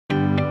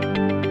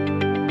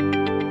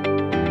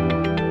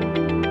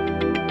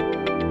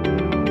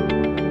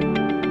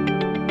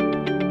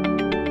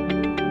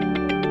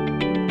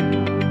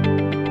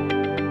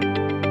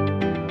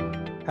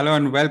Hello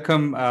and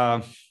welcome.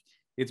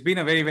 It's been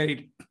a very,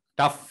 very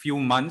tough few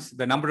months.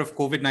 The number of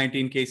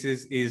COVID-19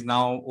 cases is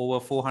now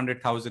over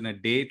 400,000 a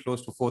day,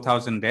 close to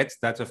 4,000 deaths.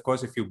 That's, of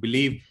course, if you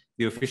believe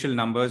the official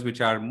numbers, which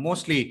are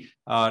mostly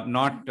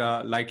not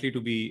likely to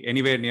be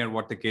anywhere near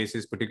what the case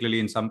is, particularly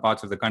in some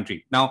parts of the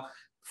country. Now,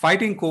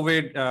 fighting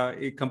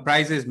COVID, it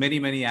comprises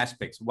many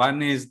aspects.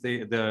 One is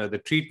the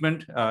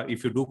treatment.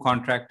 If you do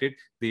contract it,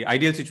 the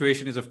ideal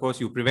situation is, of course,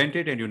 you prevent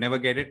it and you never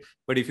get it.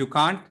 But if you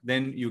can't,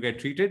 then you get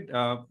treated.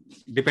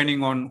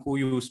 Depending on who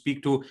you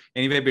speak to,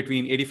 anywhere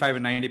between 85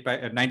 and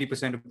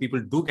 90% of people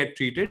do get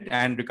treated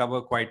and recover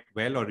quite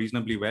well or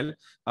reasonably well.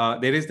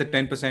 There is the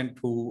 10%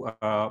 who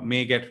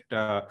may get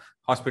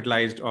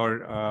hospitalized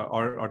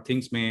or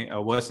things may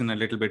worsen a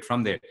little bit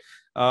from there.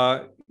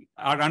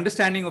 Our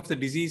understanding of the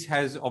disease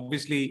has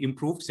obviously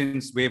improved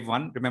since wave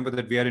 1. Remember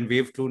that we are in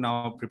wave 2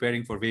 now,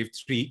 preparing for wave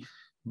 3.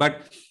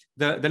 But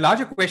the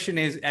larger question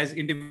is, as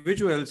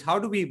individuals, how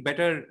do we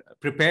better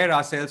prepare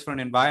ourselves for an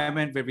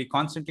environment where we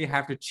constantly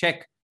have to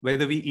check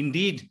whether we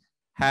indeed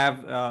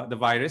have the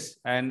virus,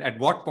 and at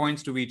what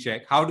points do we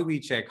check? How do we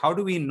check? How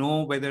do we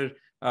know whether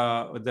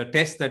the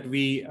test that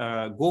we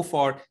go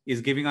for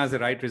is giving us the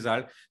right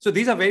result? So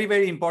these are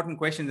very important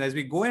questions. As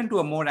we go into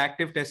a more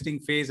active testing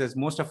phase, as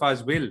most of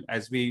us will,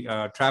 as we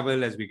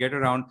travel, as we get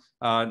around,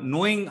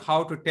 knowing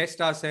how to test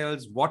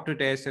ourselves, what to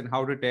test and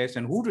how to test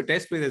and who to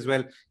test with as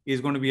well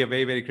is going to be a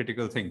very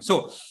critical thing.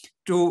 So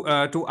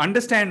to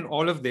understand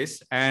all of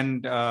this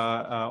and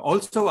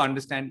also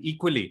understand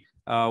equally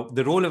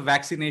the role of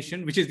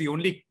vaccination, which is the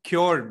only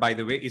cure, by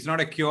the way. It's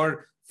not a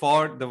cure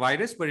for the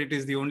virus, but it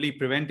is the only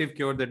preventive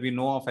cure that we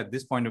know of at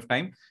this point of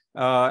time.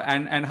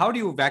 And how do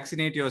you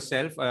vaccinate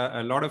yourself?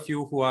 A lot of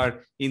you who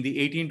are in the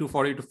 18 to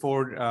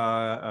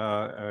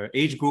 44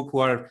 age group who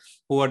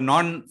are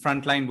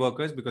non-frontline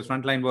workers, because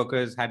frontline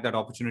workers had that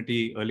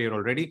opportunity earlier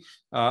already,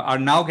 are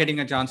now getting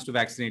a chance to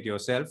vaccinate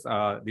yourself.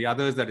 The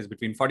others, that is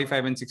between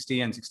 45 and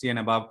 60 and 60 and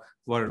above,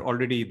 were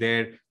already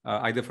there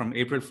either from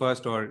April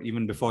 1st or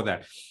even before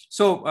that.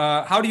 So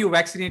how do you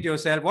vaccinate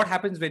yourself? What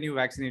happens when you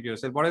vaccinate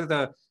yourself? What are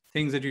the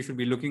things that you should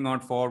be looking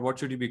out for? What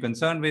should you be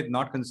concerned with,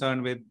 not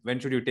concerned with? When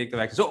should you take the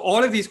vaccine? So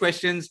all of these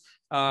questions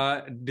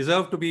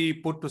deserve to be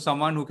put to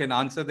someone who can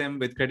answer them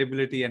with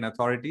credibility and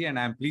authority. And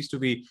I'm pleased to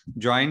be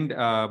joined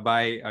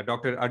by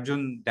Dr.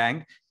 Arjun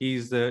Dang.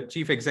 He's the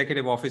Chief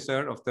Executive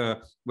Officer of the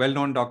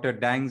well-known Dr.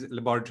 Dang's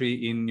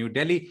laboratory in New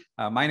Delhi.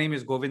 My name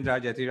is Govind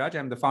Ethiraj.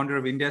 I'm the founder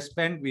of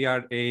IndiaSpend. We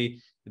are a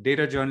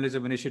data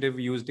journalism initiative.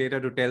 We use data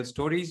to tell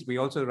stories. We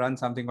also run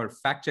something called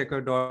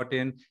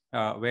FactChecker.in,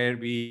 where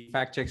we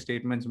fact check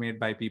statements made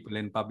by people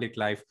in public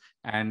life.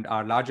 And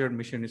our larger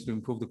mission is to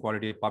improve the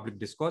quality of public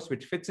discourse,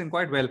 which fits in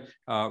quite well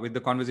with the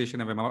conversation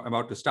I'm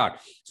about to start.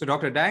 So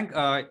Dr. Dang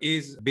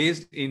is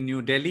based in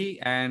New Delhi,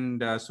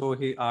 and so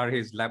are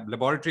his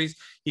laboratories.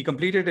 He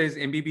completed his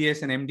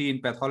MBBS and MD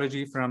in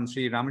pathology from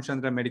Sri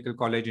Ramachandra Medical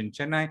College in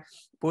Chennai,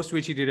 post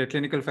which he did a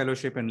clinical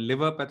fellowship in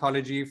liver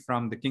pathology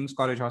from the King's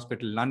College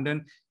Hospital,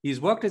 London.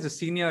 He's worked as a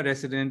senior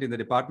resident in the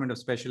Department of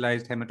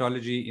Specialized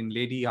Hematology in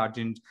Lady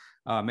Arjun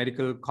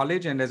Medical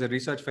College and as a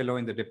research fellow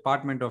in the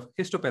Department of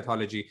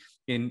Histopathology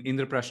in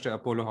Indraprastha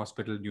Apollo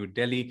Hospital, New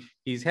Delhi.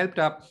 He helped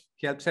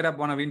set up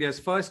one of India's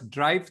first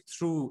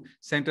drive-through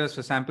centers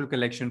for sample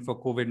collection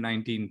for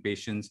COVID-19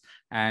 patients.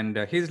 And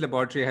his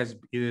laboratory has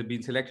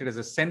been selected as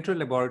a central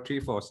laboratory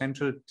for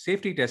central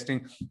safety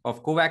testing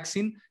of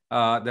Covaxin.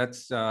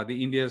 That's the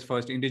India's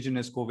first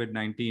indigenous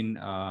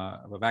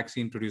COVID-19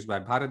 vaccine produced by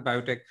Bharat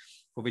Biotech,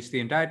 for which the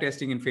entire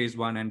testing in phase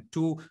 1 and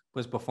 2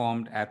 was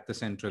performed at the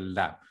central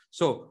lab.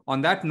 So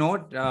on that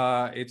note,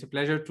 it's a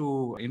pleasure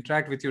to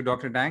interact with you,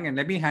 Dr. Dang, and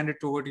let me hand it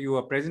over to you,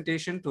 a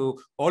presentation to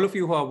all of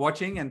you who are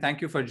watching, and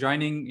thank you for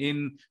joining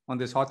in on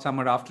this hot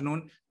summer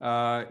afternoon.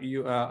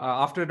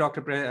 After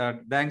Dr.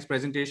 Dang's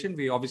presentation,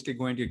 we obviously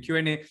go into a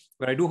Q&A,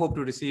 but I do hope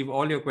to receive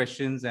all your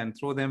questions and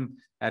throw them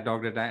at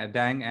Dr.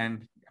 Dang,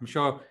 and I'm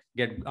sure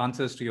get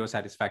answers to your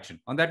satisfaction.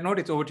 On that note,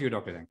 it's over to you,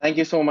 Dr. Dang. Thank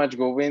you so much,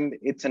 Govind.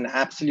 It's an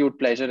absolute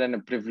pleasure and a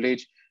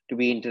privilege to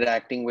be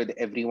interacting with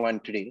everyone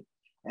today.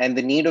 And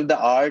the need of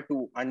the hour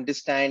to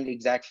understand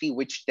exactly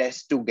which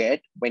test to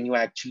get when you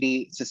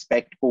actually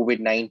suspect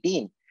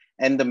COVID-19,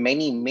 and the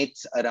many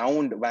myths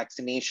around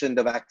vaccination,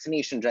 the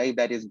vaccination drive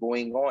that is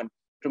going on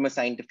from a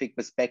scientific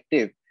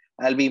perspective.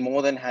 I'll be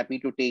more than happy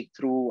to take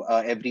through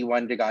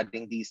everyone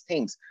regarding these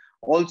things.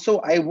 Also,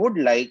 I would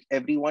like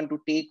everyone to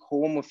take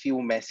home a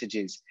few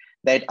messages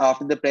that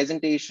after the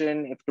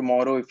presentation, if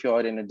tomorrow, if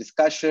you're in a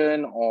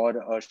discussion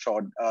or a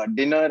short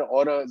dinner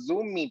or a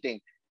Zoom meeting,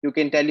 you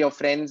can tell your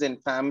friends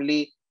and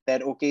family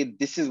that, okay,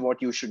 this is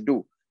what you should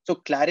do. So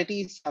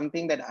clarity is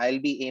something that I'll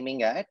be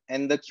aiming at.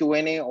 And the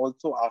Q&A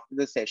also after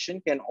the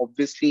session can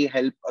obviously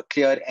help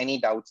clear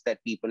any doubts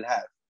that people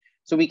have.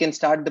 So we can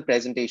start the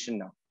presentation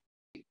now.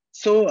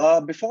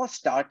 So before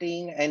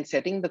starting and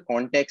setting the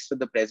context for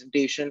the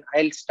presentation,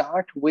 I'll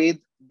start with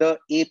the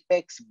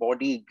apex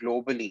body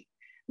globally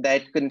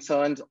that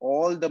concerns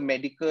all the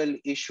medical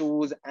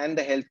issues and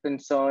the health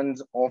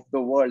concerns of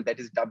the world, that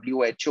is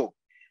WHO.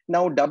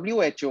 Now,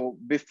 WHO,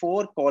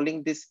 before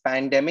calling this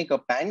pandemic a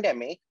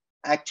pandemic,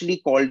 actually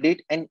called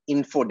it an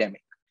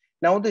infodemic.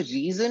 Now, the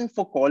reason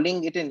for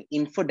calling it an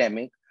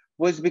infodemic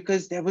was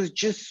because there was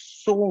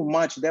just so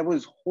much. There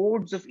was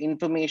hordes of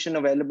information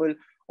available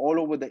all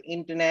over the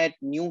internet,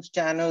 news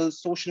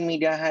channels, social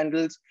media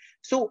handles.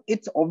 So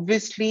it's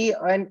obviously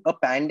a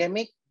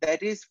pandemic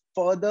that is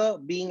further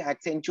being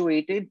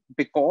accentuated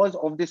because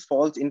of this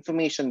false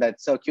information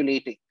that's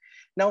circulating.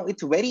 Now,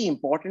 it's very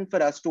important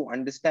for us to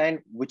understand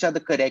which are the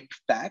correct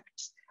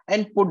facts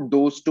and put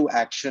those to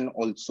action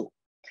also.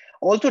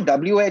 Also,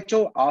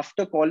 WHO,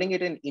 after calling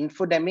it an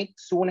infodemic,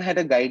 soon had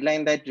a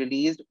guideline that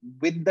released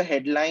with the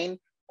headline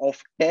of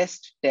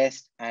test,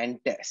 test, and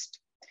test.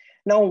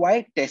 Now,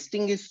 why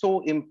testing is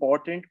so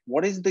important,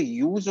 what is the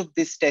use of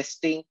this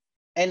testing,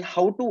 and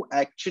how to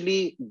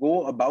actually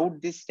go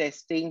about this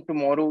testing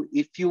tomorrow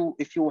if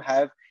you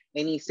have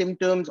any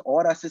symptoms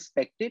or are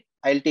suspected,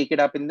 I'll take it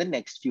up in the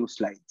next few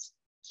slides.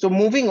 So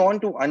moving on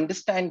to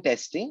understand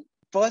testing,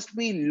 first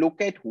we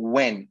look at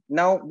when.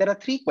 Now, there are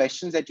three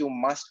questions that you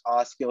must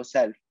ask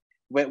yourself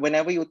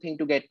whenever you think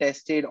to get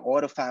tested,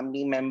 or a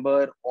family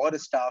member or a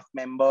staff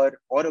member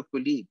or a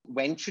colleague.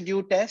 When should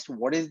you test?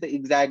 What is the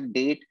exact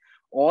date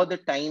or the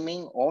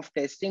timing of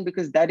testing?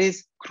 Because that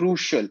is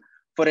crucial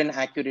for an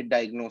accurate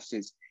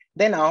diagnosis.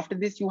 Then after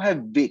this, you have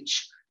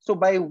which. So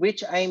by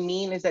which I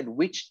mean is that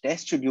which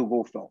test should you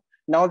go for?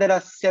 Now, there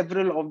are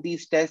several of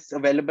these tests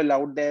available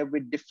out there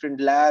with different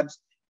labs.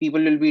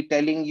 People will be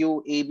telling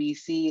you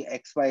ABC,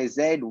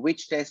 XYZ,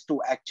 which test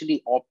to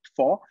actually opt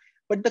for.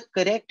 But the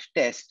correct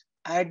test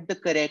at the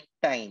correct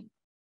time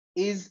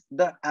is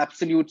the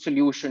absolute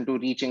solution to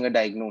reaching a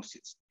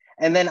diagnosis.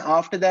 And then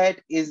after that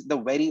is the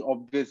very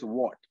obvious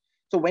what.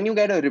 So when you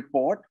get a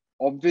report,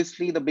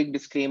 obviously the big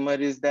disclaimer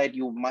is that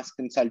you must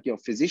consult your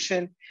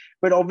physician.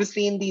 But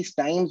obviously in these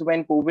times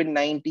when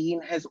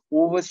COVID-19 has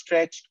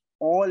overstretched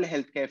all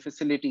healthcare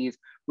facilities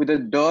with a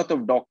dearth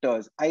of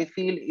doctors, I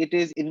feel it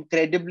is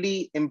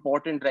incredibly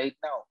important right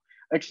now,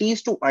 at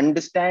least to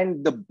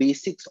understand the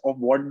basics of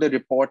what the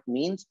report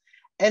means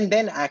and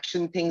then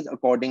action things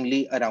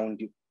accordingly around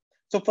you.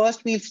 So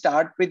first we'll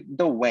start with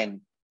the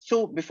when.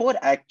 So before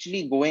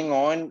actually going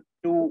on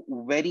to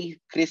very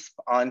crisp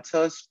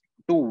answers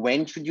to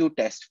when should you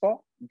test for,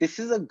 this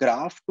is a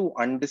graph to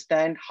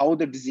understand how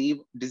the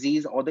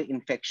disease or the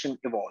infection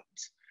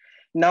evolves.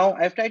 Now,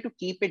 I've tried to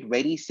keep it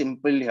very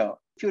simple here.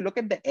 If you look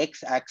at the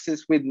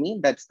x-axis with me,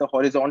 that's the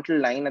horizontal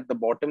line at the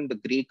bottom, the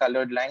gray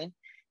colored line.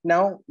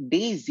 Now,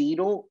 day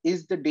 0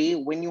 is the day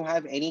when you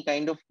have any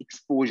kind of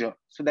exposure.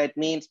 So that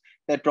means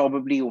that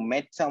probably you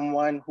met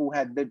someone who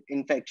had the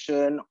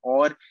infection,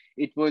 or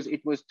it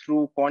was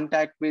through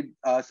contact with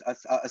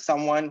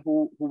someone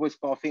who was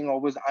coughing or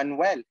was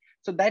unwell.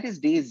 So that is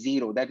day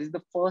 0. That is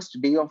the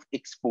first day of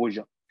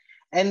exposure.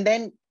 And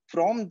then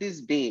from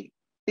this day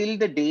till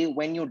the day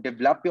when you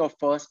develop your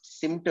first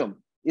symptom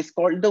is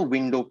called the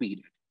window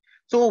period.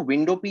 So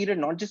window period,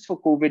 not just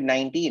for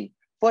COVID-19,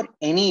 for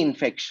any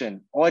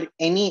infection or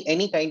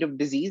any kind of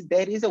disease,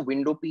 there is a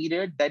window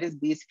period that is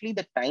basically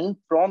the time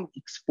from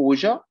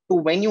exposure to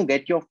when you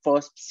get your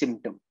first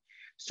symptom.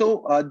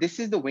 So this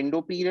is the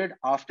window period.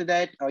 After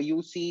that,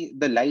 you see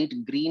the light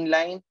green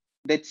line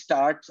that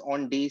starts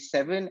on day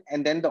 7,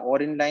 and then the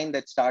orange line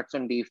that starts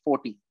on day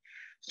 40.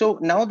 So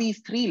now these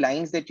three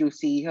lines that you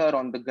see here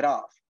on the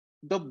graph,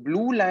 the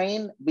blue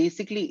line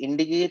basically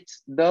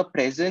indicates the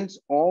presence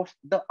of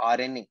the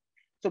RNA.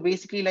 So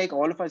basically, like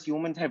all of us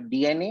humans have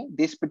DNA,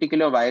 this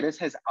particular virus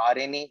has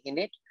RNA in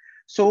it.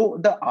 So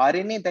the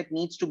RNA that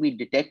needs to be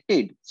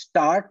detected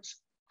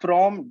starts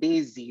from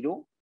day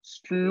 0,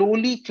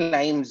 slowly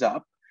climbs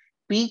up,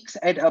 peaks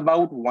at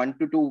about 1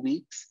 to 2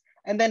 weeks,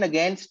 and then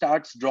again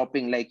starts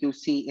dropping like you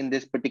see in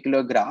this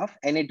particular graph,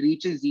 and it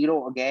reaches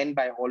 0 again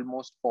by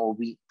almost 4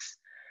 weeks.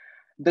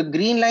 The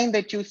green line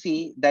that you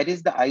see, that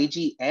is the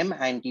IgM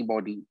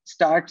antibody,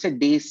 starts at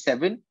day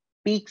 7,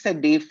 peaks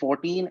at day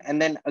 14,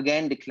 and then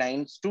again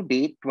declines to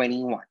day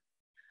 21.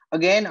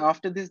 Again,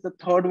 after this, the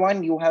third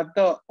one, you have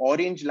the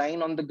orange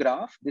line on the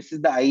graph. This is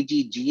the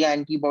IgG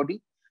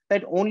antibody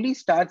that only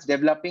starts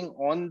developing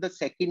on the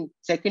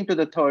second to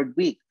the third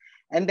week,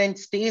 and then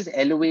stays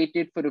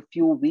elevated for a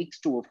few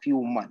weeks to a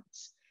few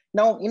months.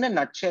 Now, in a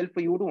nutshell,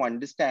 for you to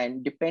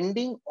understand,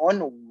 depending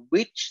on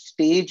which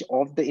stage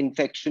of the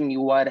infection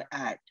you are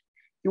at,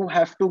 you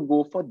have to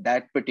go for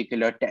that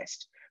particular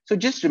test. So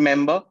just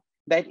remember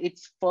that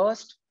it's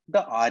first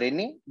the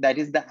RNA, that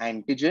is the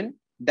antigen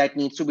that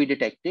needs to be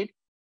detected.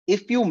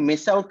 If you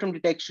miss out from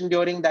detection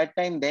during that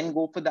time, then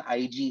go for the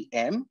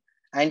IgM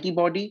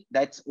antibody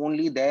that's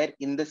only there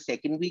in the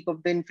second week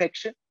of the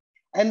infection.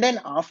 And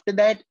then after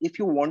that, if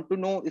you want to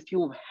know if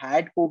you've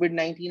had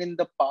COVID-19 in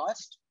the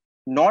past,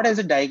 not as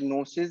a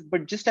diagnosis,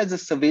 but just as a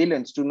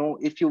surveillance to know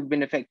if you've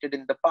been affected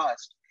in the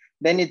past,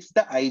 then it's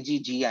the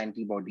IgG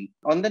antibody.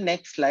 On the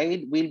next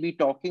slide, we'll be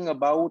talking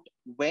about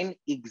when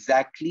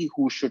exactly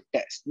who should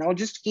test. Now,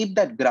 just keep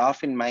that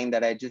graph in mind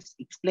that I just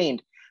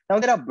explained. Now,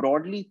 there are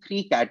broadly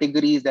 3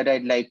 categories that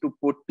I'd like to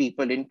put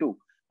people into.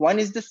 One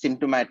is the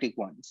symptomatic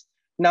ones.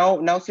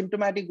 Now,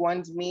 symptomatic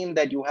ones mean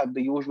that you have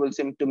the usual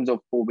symptoms of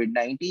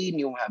COVID-19,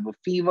 you have a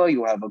fever,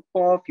 you have a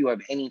cough, you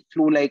have any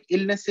flu-like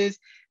illnesses,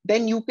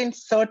 then you can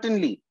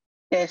certainly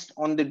test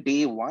on the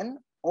day 1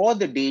 or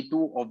the day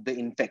 2 of the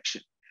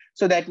infection.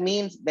 So that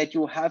means that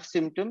you have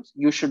symptoms,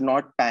 you should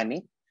not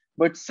panic,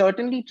 but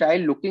certainly try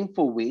looking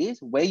for ways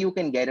where you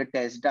can get a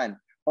test done.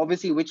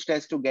 Obviously, which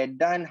test to get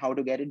done, how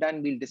to get it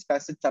done, we'll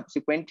discuss it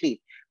subsequently.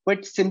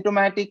 But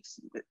symptomatic,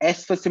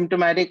 S for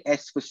symptomatic,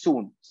 S for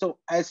soon. So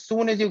as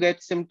soon as you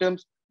get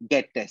symptoms,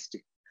 get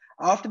tested.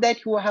 After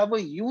that, you have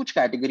a huge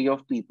category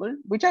of people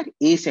which are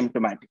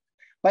asymptomatic.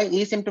 By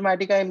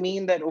asymptomatic, I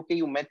mean that, okay,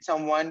 you met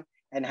someone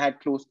and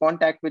had close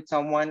contact with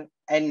someone,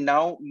 and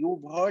now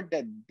you've heard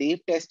that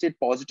they've tested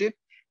positive.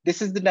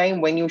 This is the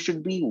time when you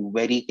should be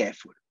very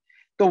careful.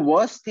 The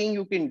worst thing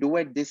you can do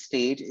at this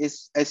stage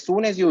is, as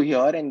soon as you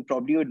hear, and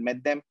probably you had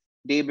met them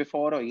day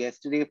before or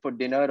yesterday for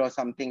dinner or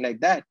something like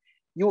that,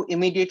 you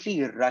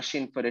immediately rush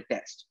in for a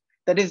test.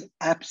 That is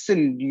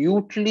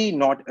absolutely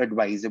not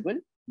advisable,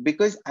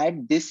 because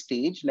at this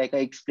stage, like I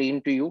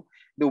explained to you,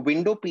 the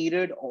window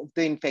period of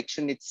the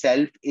infection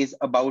itself is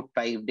about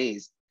 5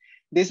 days.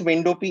 This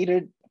window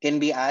period can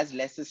be as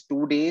less as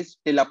 2 days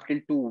till up till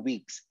 2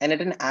 weeks, and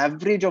at an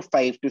average of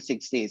 5 to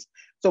 6 days.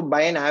 So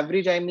by an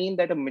average, I mean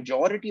that a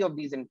majority of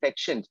these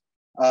infections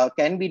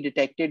can be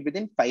detected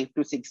within 5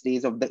 to 6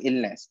 days of the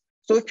illness.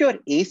 So if you're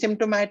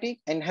asymptomatic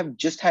and have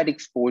just had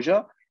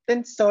exposure,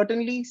 then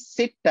certainly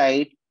sit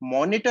tight,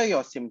 monitor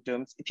your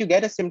symptoms. If you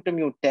get a symptom,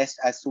 you test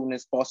as soon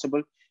as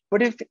possible.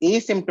 But if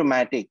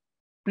asymptomatic,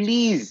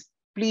 please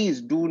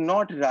do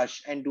not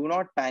rush and do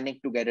not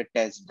panic to get a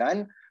test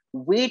done.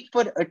 Wait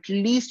for at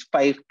least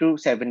 5 to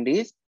 7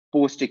 days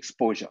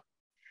post-exposure.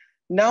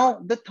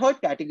 Now, the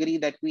third category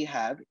that we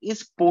have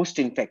is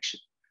post-infection.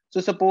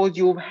 So suppose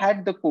you've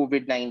had the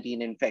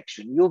COVID-19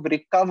 infection, you've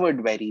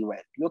recovered very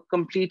well, you're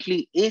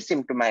completely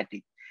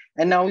asymptomatic,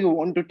 and now you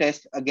want to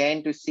test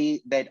again to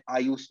see that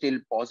are you still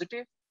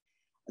positive?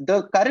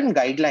 The current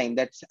guideline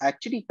that's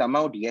actually come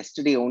out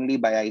yesterday only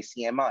by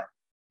ICMR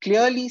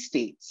clearly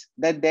states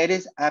that there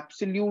is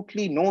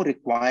absolutely no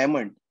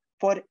requirement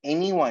for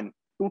anyone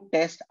to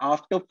test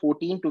after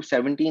 14 to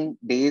 17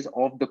 days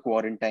of the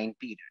quarantine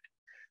period.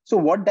 So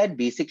what that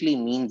basically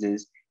means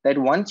is that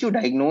once you are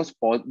diagnosed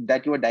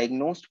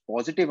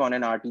positive on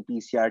an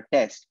RT-PCR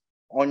test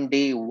on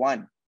day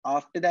 1,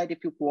 after that,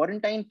 if you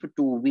quarantine for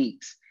 2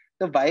 weeks,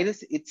 the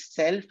virus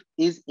itself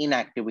is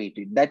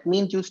inactivated. That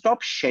means you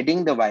stop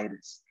shedding the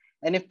virus.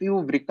 And if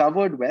you've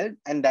recovered well,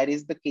 and that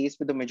is the case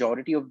with the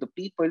majority of the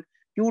people,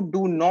 you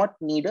do not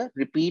need a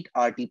repeat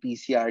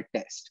RT-PCR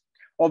test.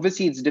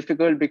 Obviously, it's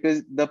difficult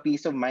because the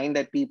peace of mind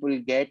that people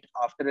get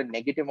after a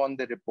negative on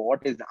the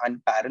report is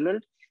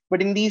unparalleled.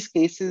 But in these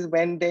cases,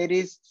 when there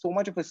is so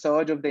much of a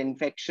surge of the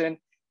infection,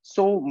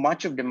 so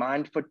much of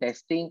demand for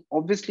testing,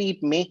 obviously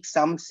it makes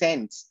some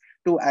sense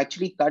to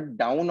actually cut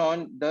down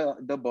on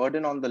the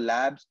burden on the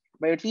labs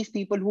by at least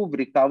people who've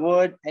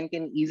recovered and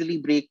can easily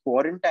break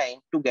quarantine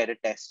to get a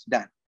test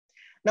done.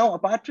 Now,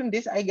 apart from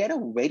this, I get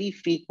a very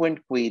frequent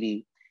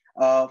query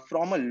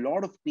from a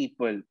lot of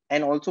people,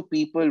 and also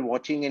people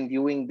watching and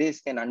viewing this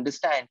can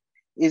understand,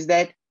 is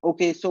that,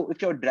 okay, so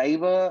if your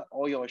driver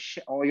or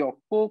your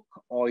cook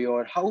or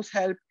your house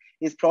help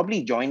is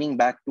probably joining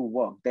back to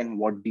work, then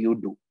what do you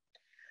do?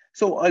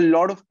 So a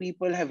lot of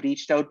people have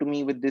reached out to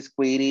me with this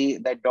query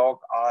that, doc,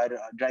 our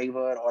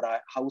driver or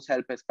our house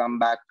help has come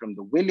back from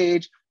the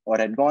village or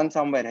had gone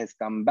somewhere, has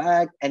come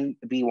back, and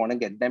we want to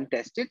get them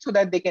tested so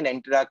that they can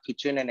enter our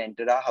kitchen and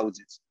enter our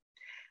houses.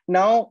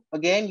 Now,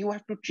 again, you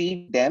have to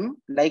treat them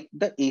like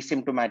the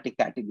asymptomatic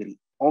category.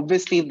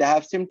 Obviously, if they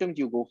have symptoms,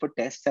 you go for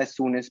tests as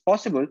soon as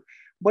possible.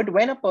 But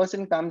when a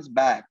person comes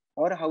back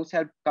or a house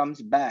help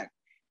comes back,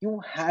 you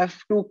have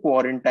to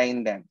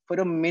quarantine them for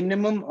a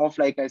minimum of,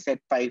 like I said,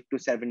 5 to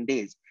 7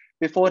 days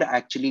before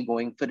actually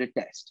going for a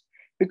test.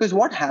 Because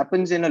what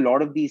happens in a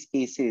lot of these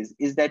cases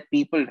is that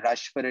people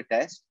rush for a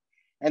test.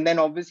 And then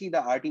obviously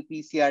the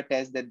RT-PCR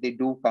test that they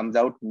do comes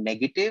out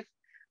negative.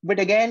 But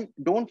again,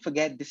 don't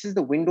forget, this is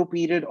the window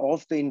period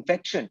of the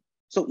infection.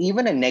 So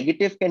even a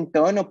negative can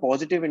turn a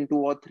positive in 2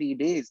 or 3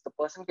 days. The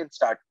person can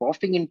start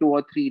coughing in 2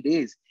 or 3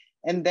 days.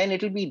 And then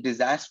it'll be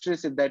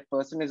disastrous if that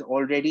person has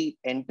already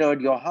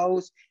entered your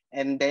house,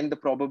 and then the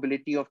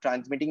probability of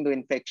transmitting the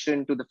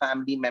infection to the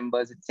family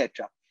members,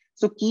 etc.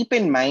 So keep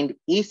in mind,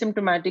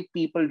 asymptomatic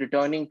people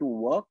returning to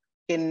work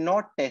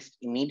cannot test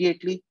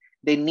immediately.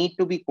 They need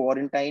to be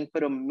quarantined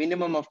for a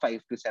minimum of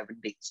 5 to 7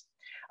 days.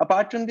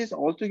 Apart from this,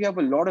 also you have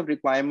a lot of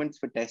requirements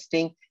for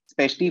testing,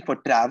 especially for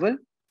travel.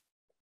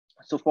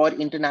 So for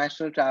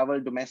international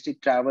travel,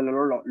 domestic travel,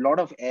 a lot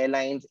of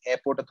airlines,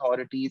 airport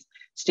authorities,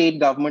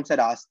 state governments are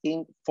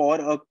asking for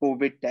a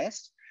COVID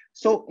test.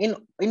 So in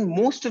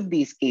most of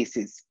these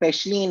cases,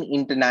 especially in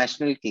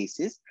international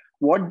cases,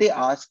 what they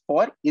ask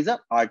for is a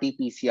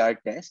RT-PCR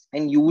test.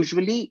 And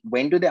usually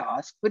when do they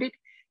ask for it?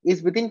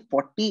 Is within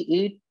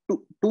 48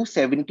 to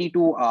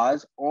 72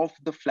 hours of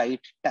the flight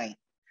time.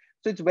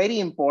 So it's very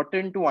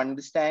important to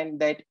understand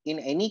that in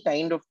any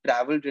kind of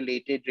travel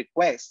related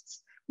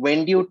requests,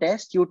 When do you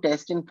test? You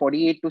test in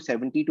 48 to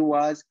 72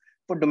 hours.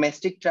 For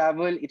domestic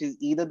travel, it is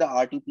either the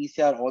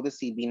RT-PCR or the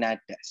CBNAAT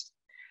test.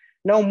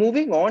 Now,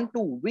 moving on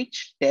to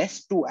which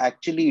test to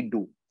actually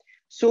do.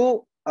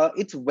 So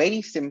it's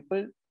very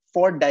simple.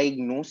 For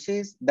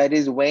diagnosis, that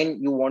is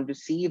when you want to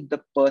see if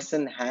the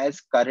person has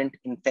current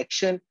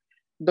infection.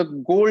 The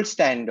gold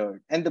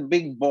standard and the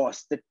big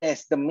boss, the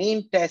test, the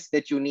main test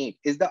that you need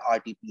is the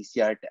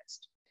RT-PCR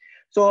test.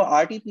 So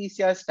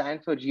RT-PCR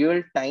stands for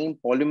real-time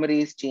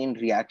polymerase chain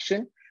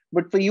reaction.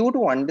 But for you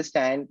to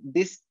understand,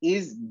 this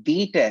is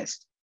the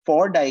test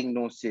for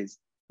diagnosis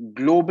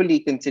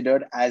globally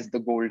considered as the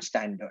gold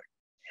standard.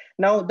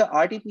 Now, the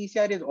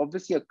RT-PCR is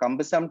obviously a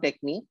cumbersome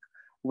technique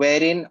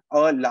wherein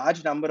a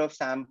large number of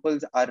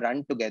samples are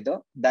run together.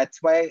 That's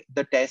why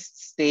the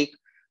tests take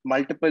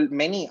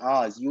many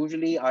hours.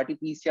 Usually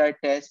RT-PCR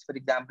tests, for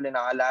example, in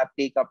our lab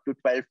take up to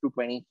 12 to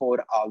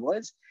 24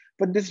 hours.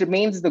 But this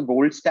remains the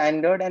gold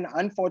standard. And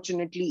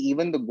unfortunately,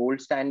 even the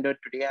gold standard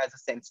today has a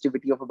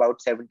sensitivity of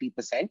about 70%.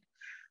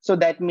 So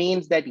that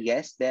means that,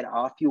 yes, there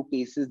are few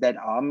cases that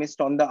are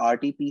missed on the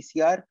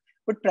RT-PCR,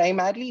 but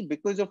primarily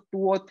because of 2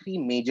 or 3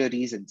 major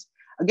reasons.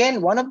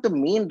 Again, one of the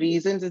main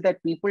reasons is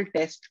that people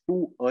test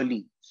too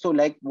early. So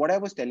like what I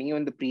was telling you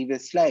in the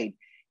previous slide,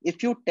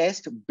 if you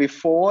test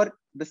before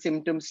the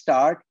symptoms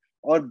start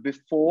or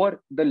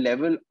before the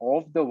level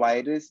of the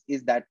virus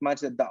is that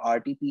much that the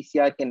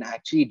RT-PCR can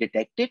actually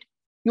detect it,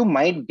 you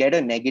might get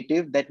a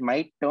negative that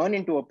might turn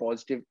into a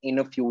positive in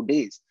a few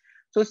days.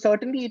 So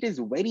certainly it is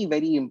very,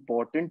 very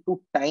important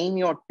to time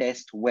your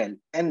test well.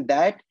 And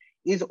that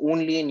is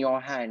only in your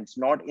hands,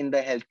 not in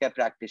the healthcare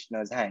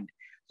practitioner's hand.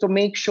 So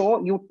make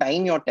sure you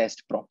time your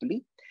test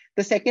properly.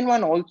 The second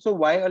one also,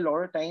 why a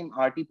lot of time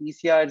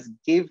RT-PCRs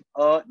give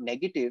a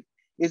negative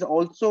is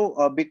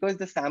also because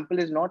the sample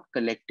is not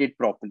collected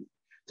properly.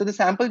 So the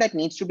sample that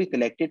needs to be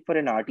collected for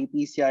an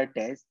RT-PCR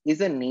test is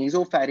a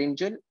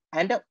nasopharyngeal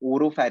and a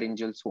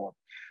oropharyngeal swab.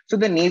 So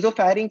the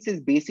nasopharynx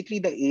is basically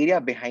the area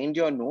behind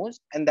your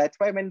nose. And that's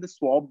why when the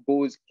swab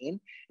goes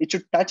in, it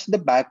should touch the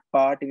back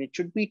part and it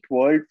should be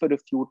twirled for a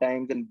few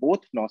times in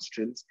both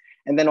nostrils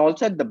and then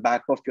also at the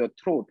back of your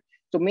throat.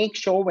 So make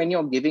sure when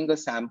you're giving a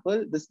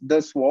sample,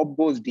 the swab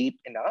goes deep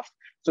enough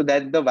so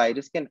that the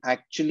virus can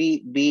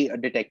actually be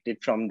detected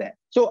from there.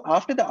 So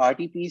after the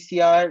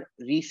RT-PCR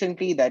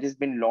recently that has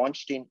been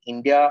launched in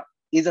India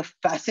is a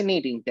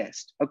fascinating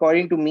test.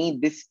 According to me,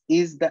 this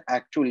is the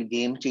actual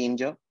game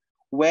changer,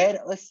 where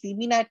a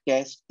CBNAAT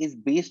test is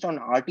based on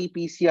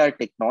RT-PCR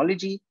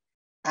technology,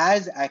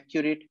 as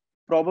accurate,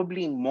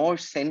 probably more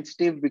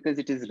sensitive because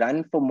it is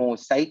run for more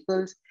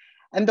cycles.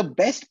 And the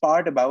best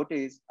part about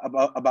it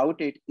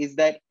is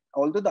that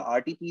although the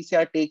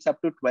RT-PCR takes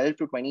up to 12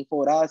 to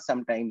 24 hours,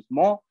 sometimes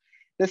more,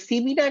 the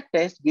CBNAAT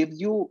test gives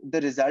you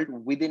the result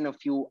within a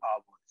few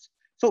hours.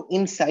 So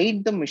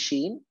inside the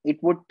machine, it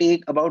would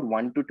take about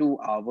 1 to 2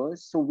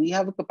 hours. So we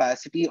have a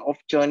capacity of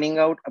churning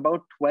out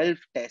about 12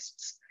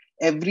 tests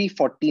every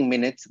 40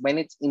 minutes when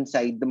it's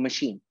inside the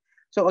machine.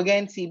 So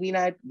again,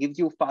 CBNAAT gives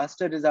you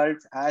faster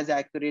results, as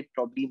accurate,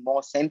 probably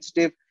more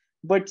sensitive,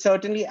 but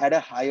certainly at a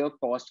higher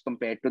cost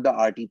compared to the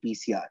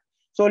RT-PCR.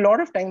 So a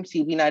lot of times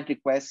CBNAAT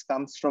requests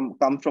come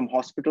from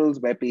hospitals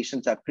where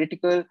patients are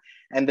critical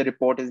and the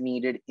report is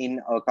needed in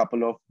a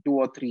couple of 2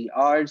 or 3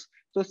 hours.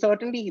 So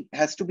certainly it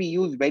has to be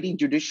used very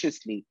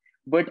judiciously,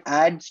 but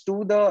adds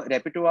to the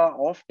repertoire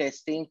of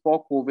testing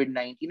for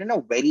COVID-19 in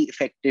a very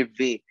effective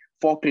way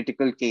for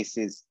critical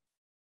cases.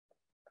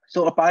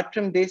 So apart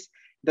from this,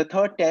 the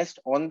third test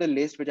on the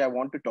list, which I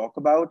want to talk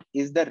about,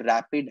 is the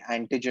rapid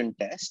antigen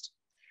test.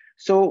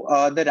 So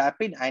the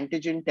rapid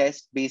antigen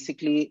test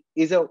basically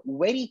is a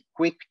very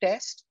quick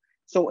test.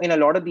 So in a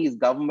lot of these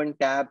government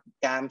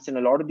camps and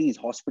a lot of these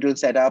hospital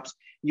setups,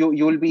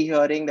 you'll be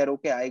hearing that,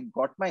 okay, I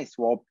got my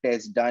swab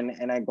test done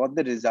and I got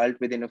the result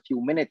within a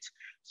few minutes.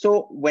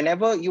 So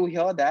whenever you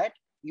hear that,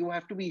 you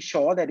have to be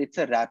sure that it's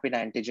a rapid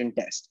antigen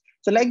test.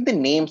 So like the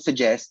name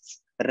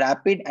suggests,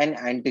 rapid and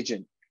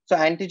antigen. So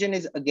antigen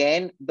is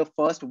again the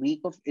first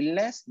week of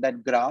illness.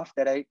 That graph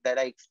that I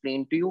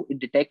explained to you, it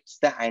detects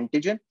the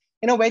antigen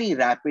in a very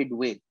rapid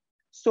way.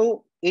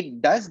 So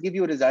it does give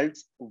you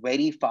results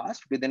very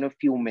fast within a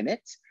few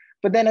minutes.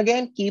 But then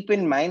again, keep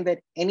in mind that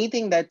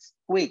anything that's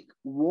quick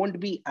won't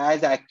be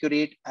as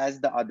accurate as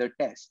the other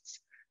tests.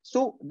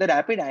 So the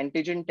rapid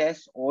antigen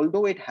test,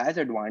 although it has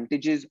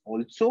advantages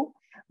also,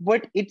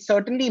 but it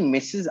certainly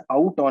misses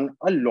out on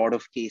a lot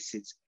of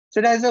cases. So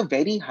it has a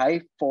very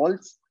high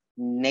false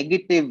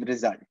negative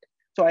result.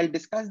 So I'll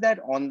discuss that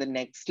on the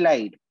next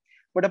slide.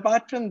 But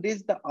apart from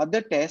this, the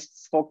other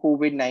tests for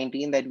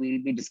COVID-19 that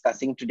we'll be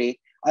discussing today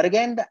are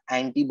again the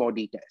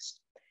antibody test.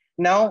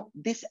 Now,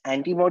 this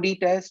antibody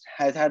test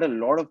has had a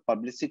lot of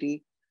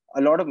publicity.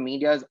 A lot of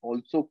media has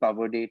also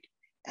covered it.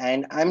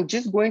 And I'm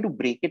just going to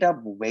break it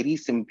up very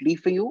simply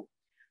for you.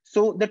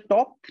 So the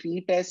top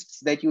 3 tests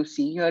that you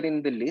see here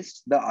in the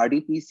list, the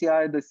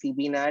RT-PCR, the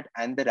CBNAAT,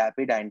 and the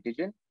rapid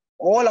antigen,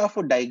 all are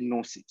for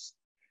diagnosis.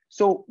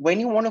 So when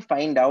you want to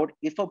find out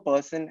if a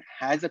person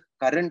has a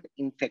current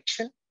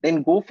infection,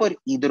 then go for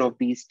either of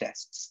these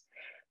tests.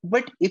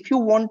 But if you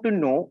want to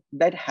know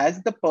that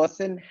has the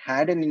person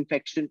had an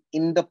infection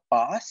in the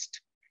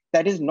past,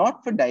 that is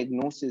not for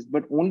diagnosis,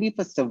 but only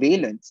for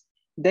surveillance,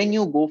 then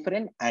you go for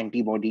an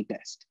antibody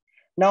test.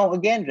 Now,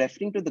 again,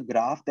 referring to the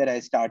graph that I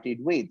started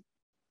with,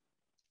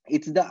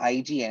 it's the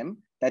IgM,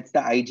 that's the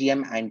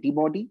IgM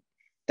antibody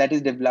that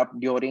is developed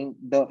during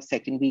the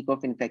second week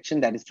of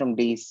infection, that is from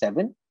day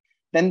 7.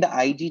 Then the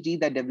IgG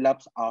that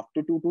develops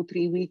after 2 to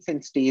 3 weeks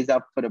and stays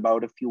up for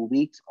about a few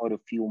weeks or a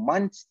few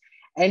months.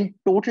 And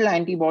total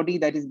antibody,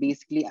 that is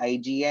basically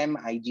IgM,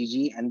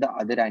 IgG, and the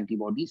other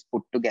antibodies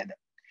put together.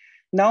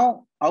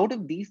 Now, out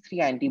of these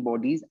 3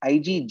 antibodies,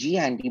 IgG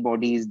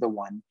antibody is the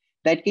one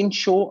that can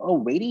show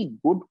a very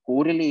good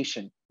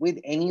correlation with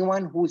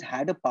anyone who's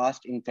had a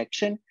past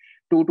infection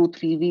 2 to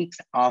 3 weeks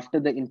after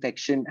the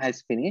infection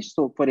has finished.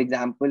 So, for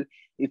example,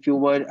 if you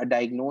were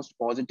diagnosed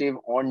positive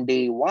on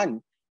day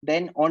 1,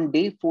 then on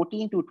day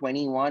 14 to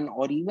 21,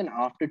 or even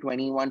after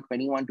 21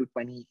 to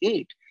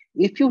 28,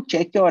 if you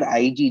check your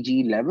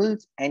IgG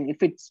levels and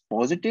if it's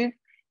positive,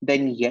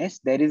 then yes,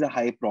 there is a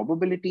high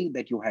probability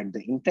that you had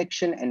the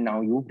infection and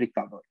now you've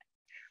recovered.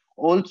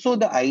 Also,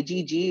 the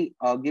IgG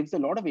gives a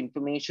lot of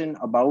information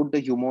about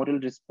the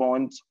humoral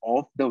response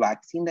of the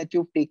vaccine that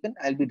you've taken.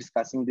 I'll be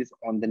discussing this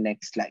on the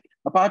next slide.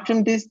 Apart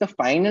from this, the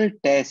final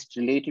test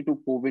related to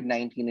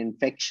COVID-19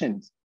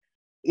 infections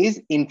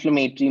is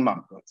inflammatory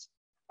markers.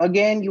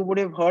 Again, you would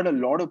have heard a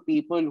lot of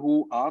people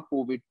who are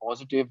COVID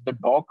positive, the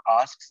doc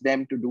asks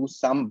them to do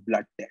some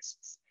blood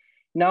tests.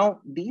 Now,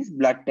 these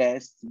blood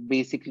tests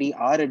basically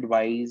are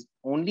advised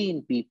only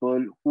in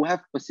people who have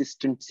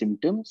persistent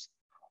symptoms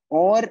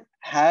or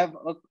have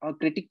a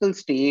critical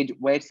stage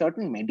where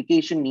certain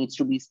medication needs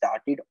to be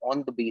started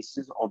on the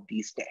basis of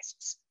these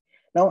tests.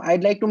 Now,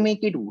 I'd like to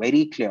make it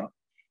very clear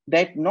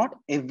that not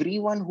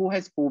everyone who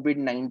has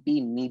COVID-19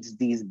 needs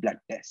these blood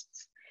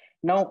tests.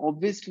 Now,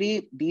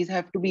 obviously, these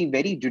have to be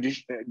very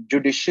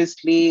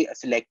judiciously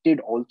selected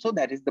also.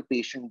 That is, the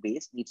patient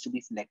base needs to be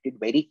selected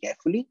very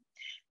carefully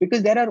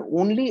because there are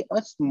only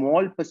a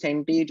small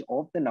percentage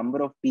of the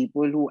number of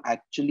people who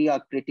actually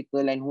are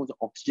critical and whose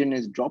oxygen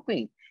is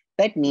dropping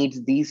that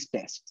needs these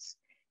tests.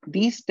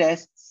 These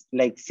tests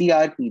like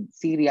CRP,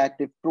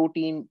 C-reactive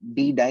protein,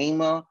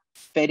 D-dimer,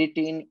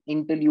 ferritin,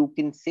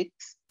 interleukin-6,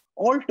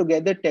 all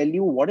together tell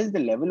you what is the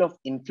level of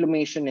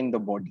inflammation in the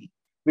body.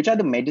 Which are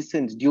the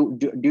medicines? Do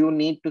you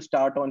need to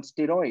start on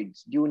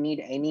steroids? Do you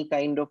need any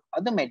kind of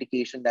other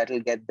medication that will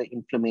get the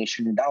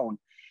inflammation down?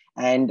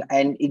 And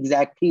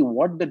exactly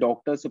what the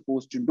doctor is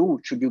supposed to do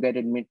should you get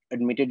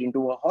admitted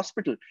into a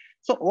hospital?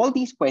 So all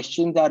these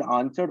questions are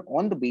answered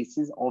on the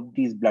basis of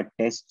these blood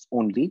tests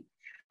only.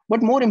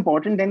 But more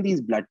important than these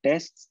blood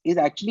tests is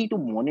actually to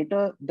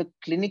monitor the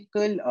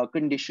clinical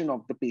condition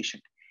of the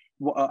patient.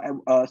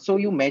 So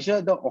you measure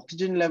the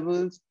oxygen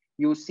levels,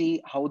 you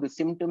see how the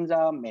symptoms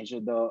are, measure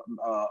the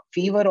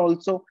fever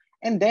also,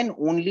 and then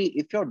only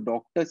if your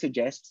doctor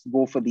suggests,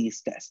 go for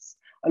these tests.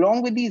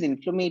 Along with these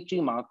inflammatory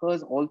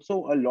markers,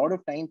 also a lot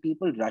of time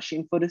people rush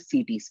in for a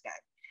CT scan.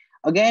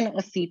 Again,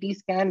 a CT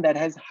scan that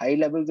has high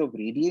levels of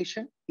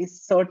radiation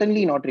is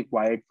certainly not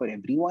required for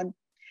everyone.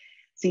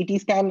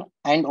 CT scan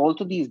and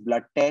also these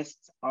blood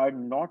tests are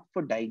not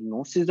for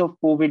diagnosis of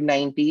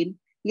COVID-19.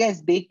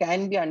 Yes, they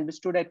can be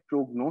understood at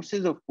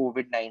prognosis of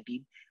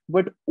COVID-19,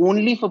 but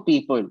only for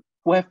people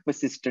who have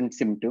persistent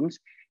symptoms.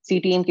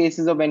 CT in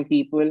cases of when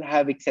people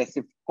have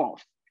excessive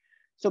cough.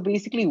 So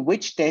basically,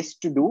 which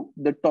test to do?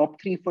 The top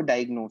 3 for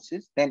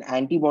diagnosis, then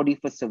antibody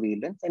for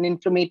surveillance, and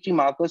inflammatory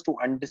markers to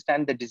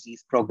understand the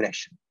disease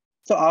progression.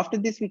 So after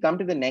this, we come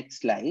to the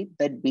next slide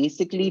that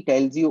basically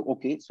tells you,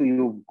 okay, so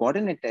you've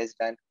gotten a test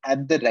done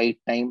at the right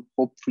time,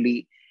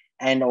 hopefully,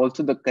 and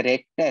also the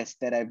correct test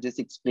that I've just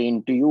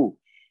explained to you.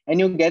 And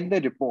you get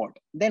the report.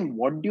 Then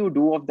what do you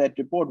do of that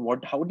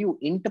report? How do you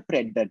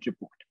interpret that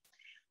report?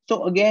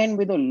 So again,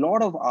 with a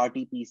lot of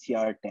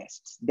RT-PCR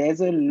tests,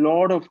 there's a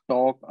lot of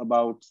talk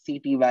about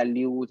CT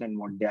values and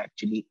what they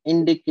actually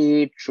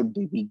indicate. Should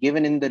they be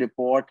given in the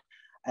report?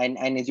 And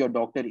is your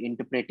doctor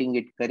interpreting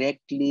it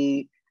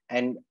correctly?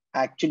 And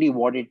actually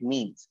what it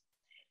means.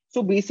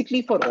 So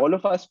basically for all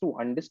of us to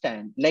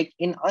understand, like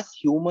in us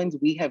humans,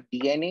 we have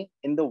DNA.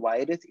 In the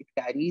virus, it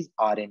carries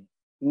RNA.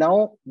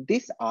 Now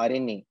this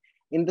RNA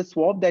in the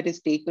swab that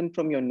is taken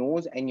from your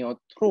nose and your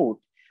throat,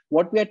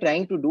 what we are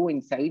trying to do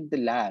inside the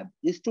lab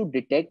is to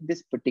detect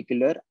this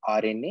particular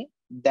RNA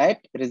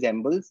that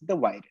resembles the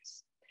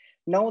virus.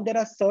 Now, there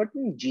are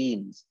certain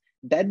genes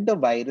that the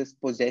virus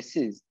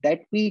possesses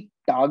that we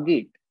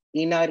target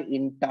in our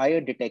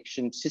entire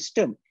detection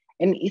system.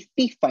 And if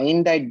we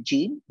find that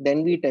gene,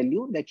 then we tell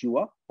you that you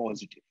are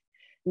positive.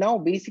 Now,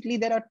 basically,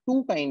 there are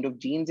 2 kinds of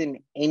genes in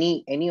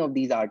any of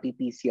these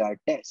RT-PCR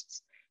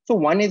tests. So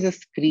one is a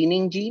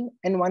screening gene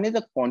and one is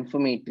a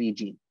confirmatory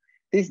gene.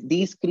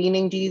 These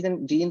screening genes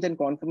and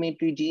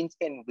confirmatory genes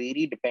can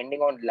vary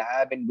depending on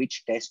lab and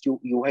which test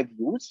you have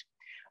used.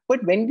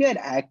 But when we are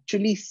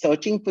actually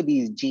searching for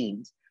these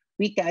genes,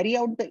 we carry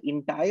out the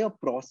entire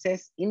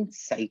process in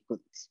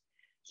cycles.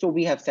 So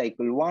we have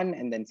cycle 1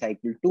 and then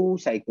cycle 2,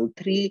 cycle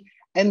 3,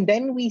 And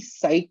then we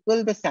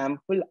cycle the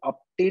sample up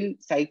till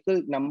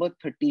cycle number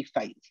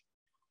 35.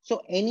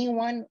 So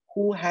anyone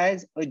who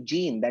has a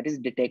gene that is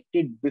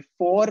detected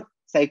before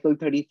cycle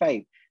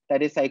 35,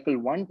 that is cycle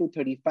 1 to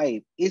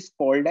 35, is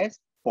called as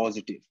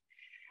positive.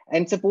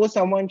 And suppose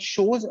someone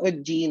shows a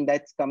gene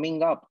that's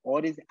coming up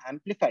or is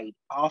amplified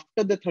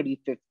after the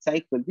 35th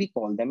cycle, we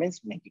call them as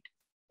negative.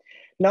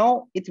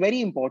 Now, it's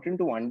very important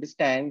to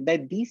understand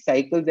that these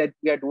cycles that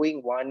we are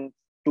doing 1,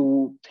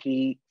 2,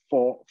 3,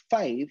 4,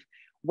 5,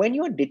 when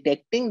you're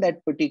detecting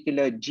that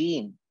particular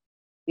gene,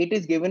 it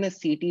is given a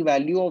CT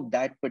value of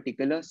that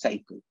particular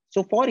cycle.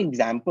 So for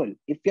example,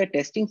 if we are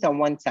testing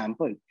someone's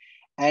sample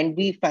and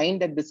we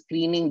find that the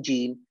screening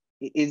gene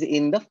is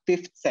in the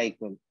 5th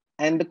cycle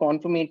and the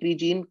confirmatory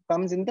gene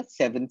comes in the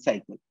 7th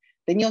cycle,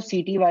 then your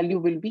CT value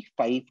will be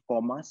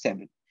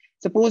 5,7.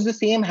 Suppose the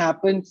same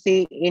happens,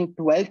 say, in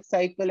 12th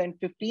cycle and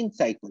 15th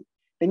cycle,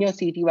 then your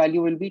CT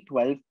value will be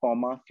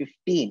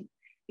 12,15.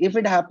 If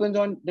it happens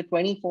on the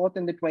 24th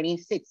and the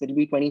 26th, it will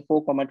be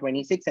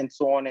 24,26 and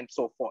so on and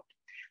so forth.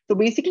 So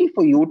basically,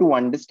 for you to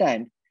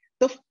understand,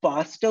 the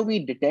faster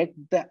we detect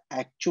the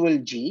actual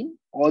gene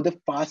or the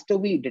faster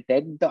we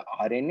detect the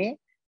RNA,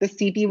 the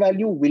CT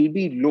value will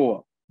be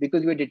lower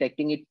because we're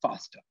detecting it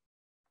faster.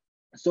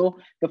 So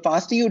the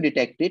faster you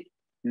detect it,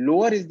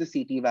 lower is the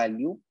CT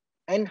value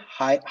and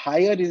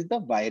higher is the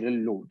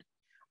viral load.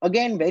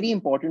 Again, very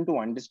important to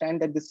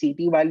understand that the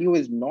CT value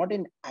is not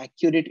an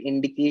accurate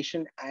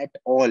indication at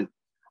all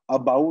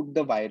about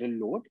the viral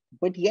load.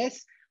 But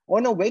yes,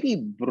 on a very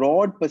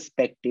broad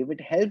perspective,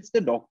 it helps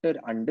the doctor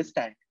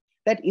understand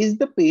that is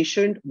the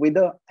patient with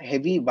a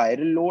heavy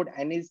viral load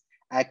and is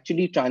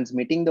actually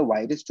transmitting the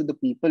virus to the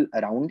people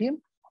around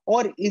him,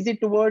 or is it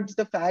towards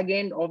the fag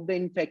end of the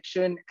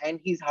infection and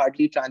he's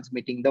hardly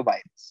transmitting the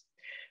virus.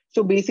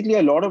 So basically,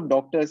 a lot of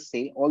doctors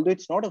say, although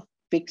it's not a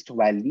fixed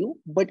value,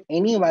 but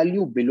any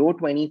value below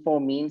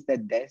 24 means that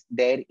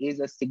there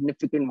is a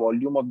significant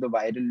volume of the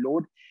viral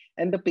load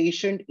and the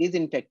patient is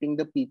infecting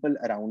the people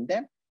around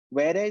them.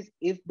 Whereas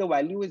if the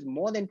value is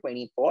more than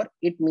 24,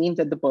 it means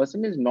that the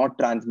person is not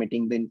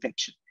transmitting the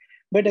infection.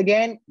 But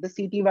again, the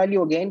CT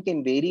value again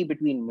can vary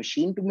between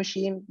machine to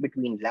machine,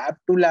 between lab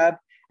to lab,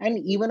 and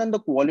even on the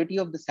quality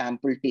of the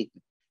sample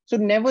taken. So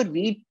never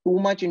read too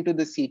much into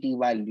the CT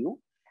value,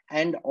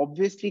 and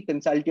obviously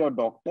consult your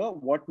doctor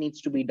what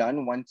needs to be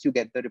done once you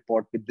get the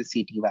report with the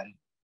CT value.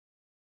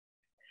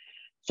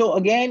 So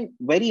again,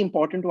 very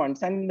important to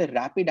understand the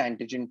rapid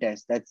antigen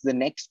test, that's the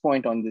next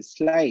point on this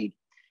slide,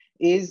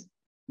 is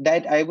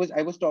that I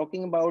was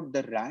talking about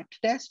the RAT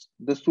test,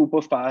 the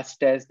super fast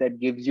test that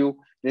gives you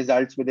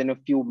results within a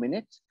few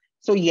minutes.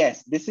 So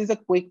yes, this is a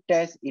quick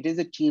test, it is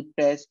a cheap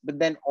test, but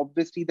then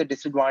obviously the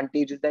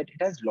disadvantage is that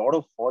it has a lot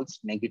of false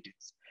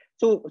negatives.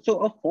 So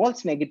a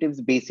false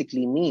negatives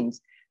basically means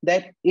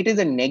that it is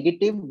a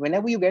negative.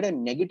 Whenever you get a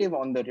negative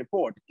on the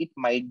report, it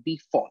might be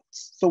false.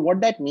 So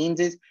what that means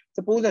is,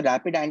 suppose a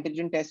rapid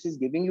antigen test is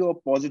giving you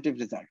a positive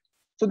result.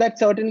 So that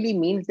certainly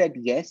means that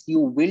yes, you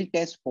will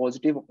test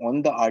positive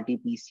on the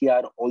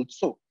RT-PCR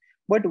also.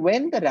 But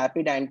when the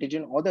rapid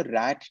antigen or the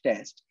RAT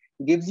test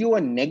gives you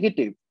a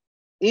negative,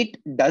 it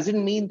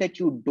doesn't mean that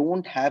you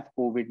don't have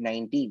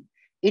COVID-19.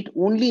 It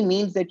only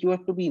means that you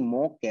have to be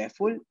more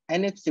careful.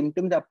 And if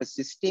symptoms are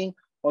persisting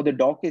or the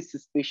doc is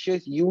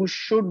suspicious, you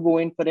should go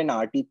in for an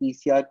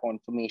RT-PCR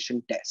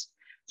confirmation test.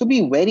 So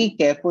be very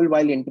careful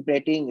while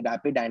interpreting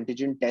rapid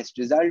antigen test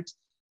results,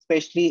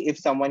 especially if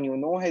someone you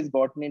know has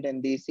gotten it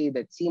and they say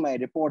that, see my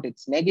report,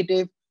 it's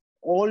negative.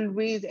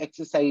 Always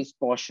exercise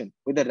caution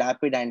with a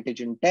rapid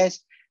antigen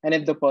test. And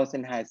if the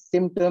person has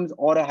symptoms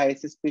or a high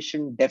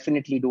suspicion,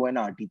 definitely do an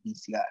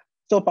RT-PCR.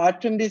 So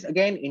apart from this,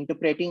 again,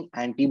 interpreting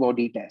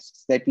antibody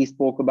tests that we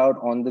spoke about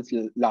on this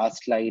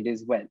last slide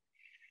as well.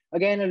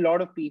 Again, a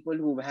lot of people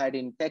who've had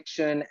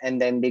infection and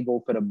then they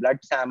go for a blood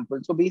sample.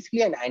 So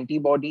basically an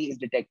antibody is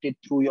detected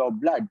through your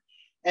blood.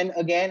 And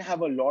again,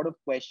 have a lot of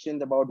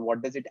questions about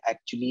what does it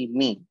actually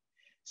mean.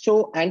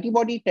 So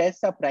antibody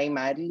tests are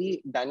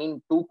primarily done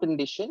in two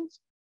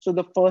conditions. So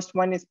the first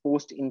one is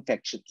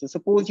post-infection. So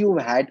suppose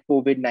you've had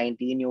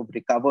COVID-19, you've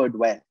recovered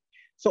well.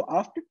 So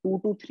after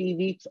 2 to 3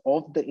 weeks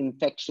of the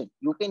infection,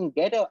 you can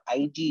get an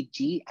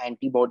IgG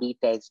antibody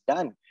test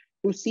done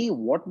to see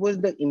what was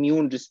the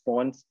immune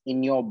response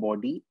in your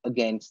body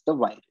against the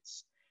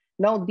virus.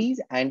 Now, these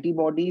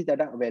antibodies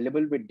that are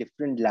available with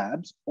different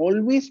labs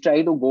always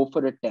try to go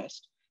for a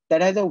test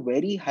that has a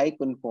very high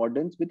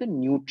concordance with a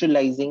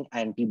neutralizing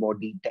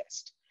antibody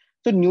test.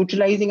 So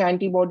neutralizing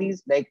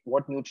antibodies, like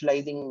what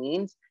neutralizing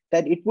means,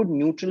 that it would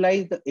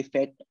neutralize the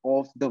effect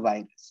of the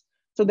virus.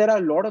 So there are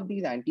a lot of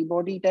these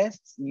antibody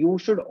tests. You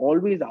should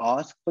always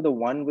ask for the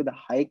one with a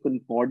high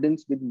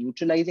concordance with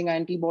neutralizing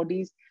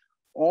antibodies,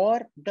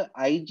 or the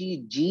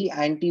IgG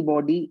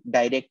antibody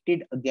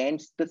directed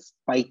against the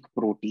spike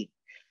protein.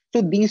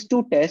 So these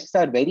two tests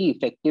are very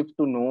effective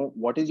to know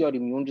what is your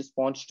immune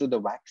response to the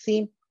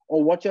vaccine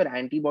or what your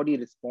antibody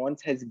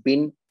response has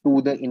been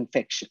to the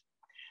infection.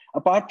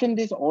 Apart from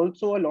this,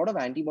 also a lot of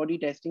antibody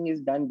testing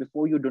is done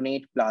before you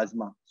donate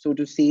plasma. So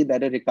to say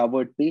that a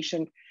recovered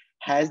patient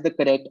has the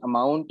correct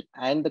amount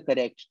and the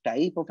correct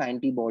type of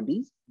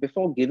antibodies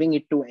before giving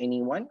it to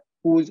anyone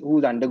who's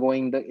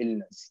undergoing the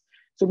illness.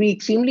 So be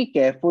extremely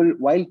careful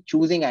while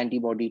choosing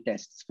antibody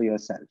tests for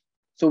yourself.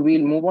 So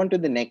we'll move on to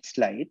the next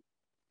slide.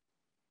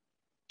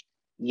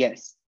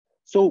 Yes.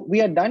 So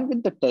we are done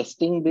with the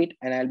testing bit,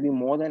 and I'll be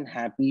more than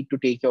happy to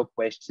take your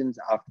questions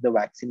after the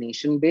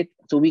vaccination bit.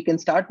 So we can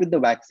start with the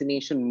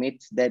vaccination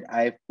myths that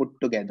I've put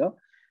together.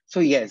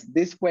 So yes,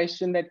 this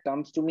question that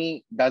comes to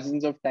me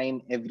dozens of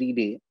times every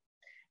day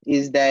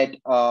is that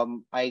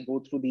I've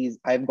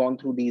gone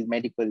through these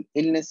medical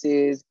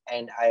illnesses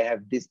and I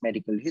have this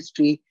medical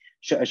history.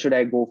 Should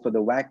I go for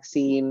the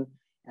vaccine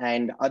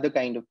and other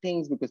kind of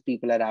things, because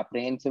people are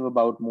apprehensive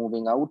about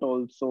moving out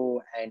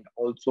also, and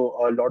also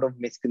a lot of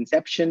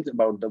misconceptions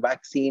about the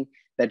vaccine,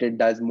 that it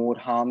does more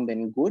harm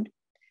than good.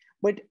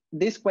 But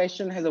this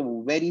question has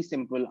a very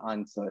simple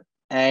answer.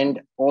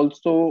 And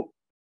also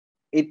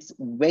it's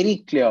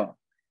very clear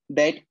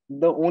that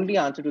the only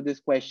answer to this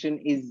question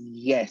is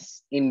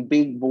yes, in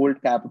big,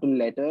 bold capital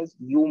letters.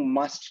 You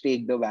must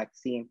take the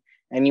vaccine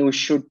and you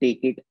should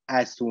take it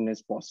as soon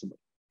as possible.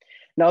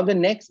 Now, the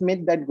next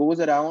myth that goes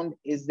around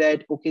is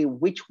that, okay,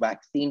 which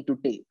vaccine to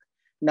take?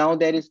 Now,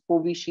 there is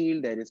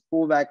Covishield, there is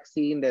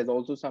Covaxin, there's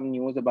also some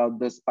news about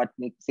the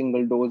Sputnik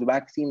single dose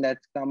vaccine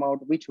that's come out.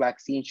 Which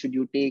vaccine should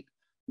you take?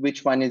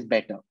 Which one is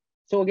better?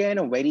 So again,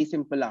 a very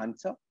simple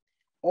answer.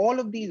 All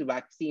of these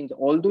vaccines,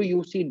 although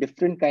you see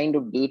different kind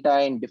of data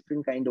and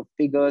different kind of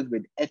figures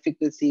with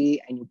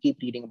efficacy, and you keep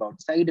reading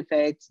about side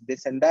effects,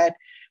 this and that,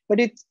 but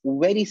it's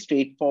very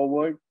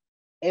straightforward.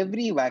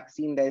 Every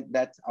vaccine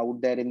that's out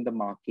there in the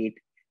market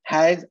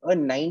has a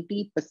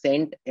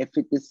 90%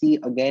 efficacy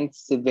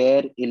against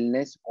severe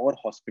illness or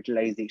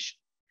hospitalization.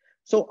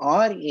 So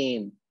our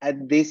aim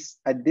at this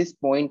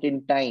point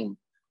in time,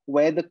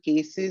 where the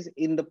cases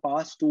in the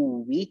past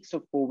 2 weeks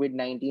of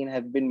COVID-19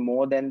 have been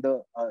more than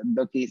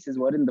the cases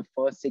were in the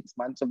first 6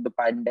 months of the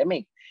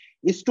pandemic,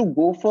 is to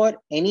go for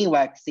any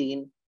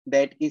vaccine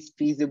that is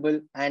feasible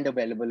and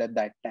available at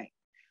that time.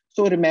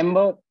 So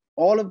remember,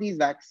 all of these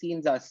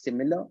vaccines are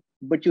similar,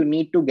 but you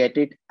need to get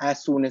it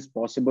as soon as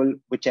possible,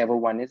 whichever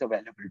one is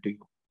available to you.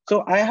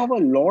 So I have a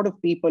lot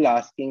of people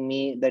asking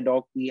me that,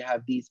 doc, we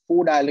have these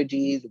food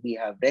allergies, we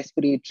have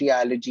respiratory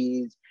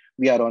allergies,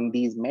 we are on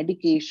these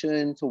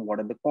medications, so what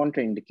are the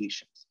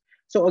contraindications?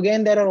 So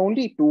again, there are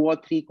only 2 or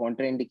 3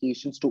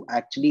 contraindications to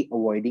actually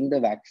avoiding the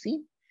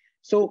vaccine.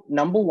 So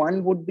number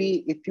one would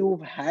be if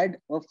you've had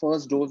a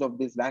first dose of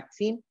this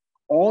vaccine,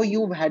 or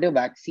you've had a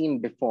vaccine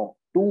before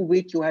to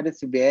which you had a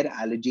severe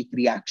allergic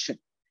reaction,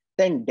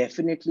 then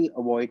definitely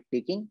avoid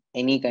taking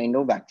any kind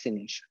of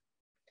vaccination.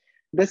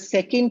 The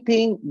second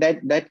thing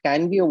that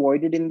can be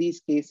avoided in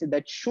these cases,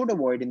 that should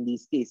avoid in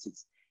these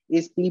cases,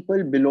 is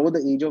people below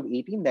the age of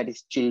 18, that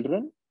is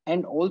children,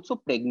 and also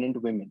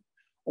pregnant women.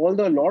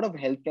 Although a lot of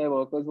healthcare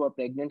workers who are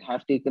pregnant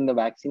have taken the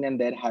vaccine and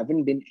there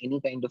haven't been any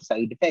kind of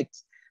side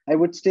effects, I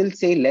would still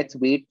say let's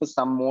wait for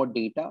some more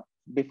data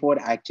before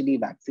actually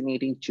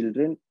vaccinating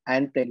children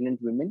and pregnant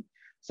women.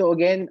 So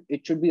again,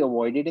 it should be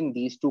avoided in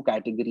these 2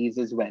 categories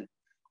as well.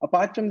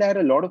 Apart from that,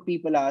 a lot of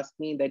people ask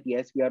me that,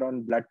 yes, we are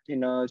on blood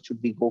thinners, should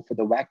we go for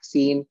the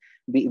vaccine?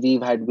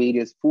 We've had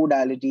various food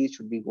allergies,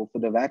 should we go for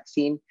the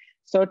vaccine?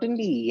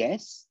 Certainly,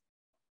 yes.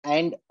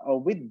 And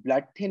with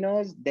blood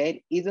thinners, there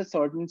is a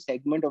certain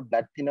segment of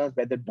blood thinners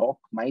where the doc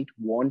might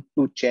want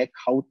to check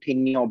how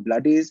thin your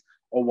blood is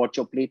or what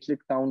your platelet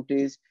count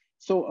is.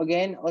 So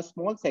again, a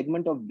small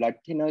segment of blood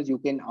thinners, you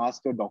can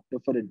ask your doctor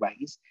for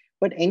advice.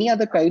 But any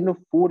other kind of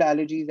food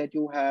allergies that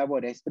you have or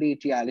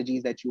respiratory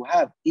allergies that you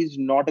have is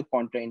not a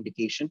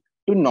contraindication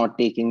to not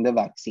taking the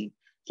vaccine.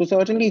 So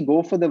certainly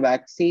go for the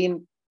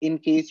vaccine in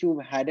case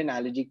you've had an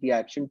allergic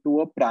reaction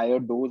to a prior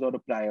dose or a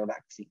prior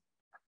vaccine.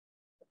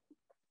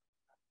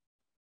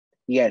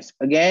 Yes,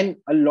 again,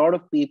 a lot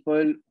of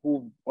people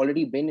who've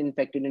already been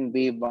infected in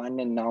wave 1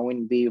 and now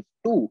in wave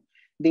 2,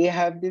 they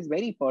have this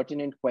very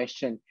pertinent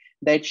question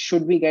that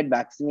should we get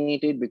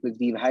vaccinated because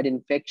we've had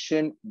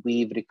infection,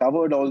 we've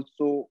recovered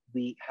also,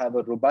 we have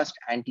a robust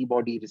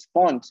antibody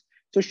response.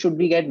 So should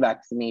we get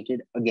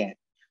vaccinated again?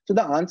 So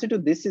the answer to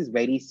this is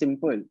very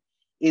simple,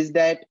 is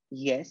that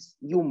yes,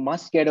 you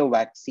must get a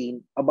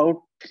vaccine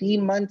about 3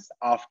 months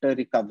after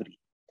recovery.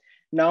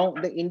 Now,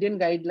 the Indian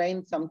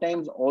guidelines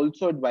sometimes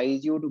also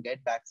advise you to get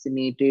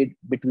vaccinated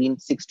between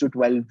 6 to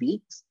 12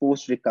 weeks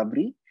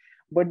post-recovery.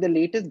 But the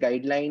latest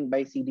guideline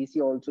by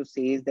CDC also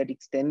says that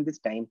extend this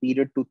time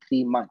period to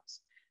 3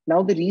 months.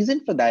 Now, the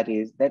reason for that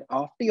is that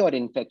after your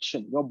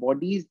infection, your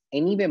body is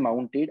anyway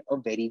mounted a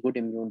very good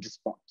immune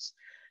response.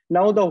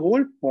 Now, the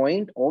whole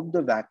point of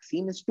the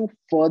vaccine is to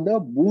further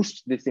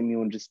boost this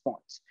immune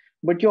response.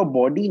 But your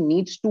body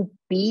needs to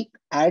peak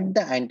at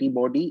the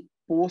antibody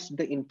post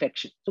the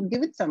infection. So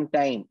give it some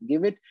time,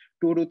 give it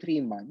 2 to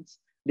 3 months,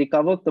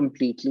 recover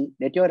completely,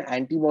 let your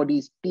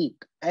antibodies peak,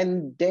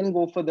 and then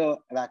go for the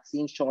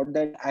vaccine shot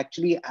that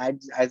actually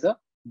adds as a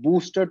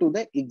booster to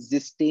the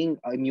existing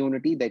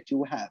immunity that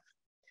you have.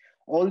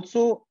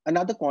 Also,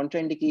 another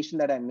contraindication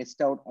that I missed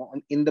out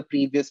on in the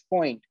previous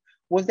point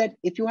was that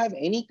if you have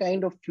any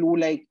kind of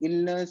flu-like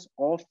illness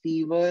or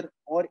fever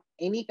or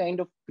any kind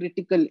of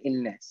critical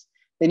illness,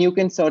 then you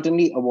can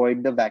certainly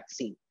avoid the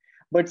vaccine.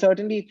 But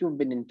certainly if you've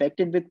been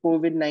infected with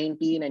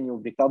COVID-19 and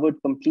you've recovered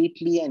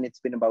completely and it's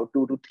been about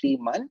 2 to 3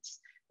 months,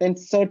 then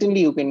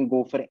certainly you can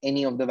go for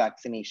any of the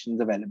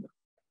vaccinations available.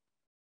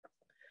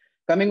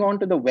 Coming on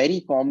to the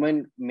very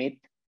common myth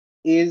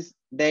is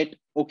that,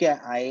 okay,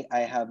 I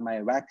have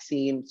my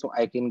vaccine, so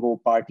I can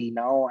go party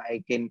now,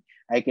 I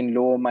can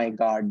lower my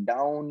guard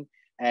down,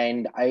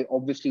 and I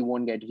obviously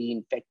won't get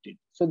reinfected.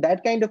 So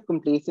that kind of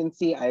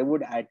complacency I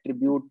would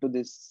attribute to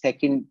this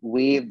second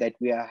wave that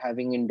we are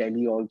having in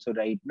Delhi also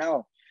right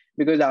now.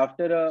 Because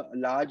after a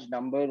large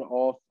number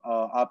of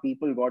our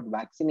people got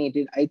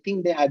vaccinated, I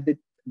think they had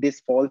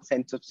this false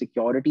sense of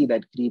security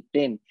that creeped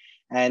in,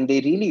 and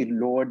they really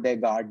lowered their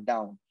guard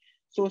down.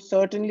 So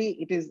certainly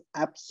it is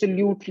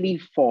absolutely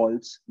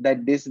false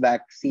that this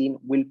vaccine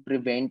will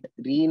prevent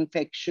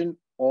reinfection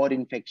or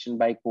infection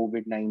by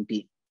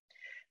COVID-19.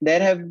 There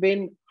have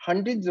been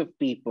hundreds of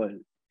people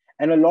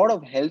and a lot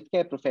of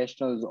healthcare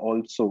professionals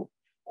also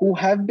who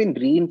have been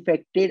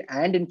reinfected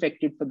and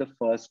infected for the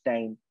first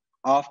time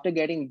after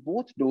getting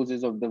both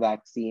doses of the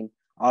vaccine,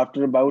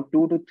 after about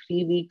 2 to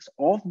 3 weeks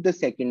of the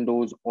second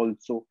dose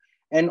also,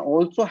 and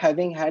also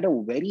having had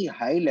a very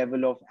high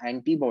level of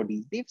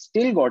antibodies, they've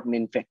still gotten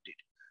infected.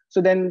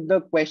 So then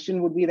the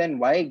question would be, then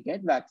why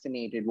get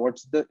vaccinated?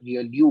 What's the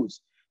real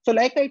use? So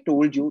like I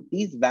told you,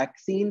 these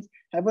vaccines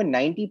have a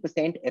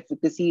 90%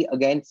 efficacy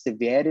against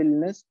severe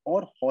illness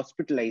or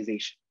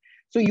hospitalization.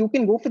 So you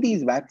can go for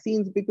these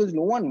vaccines because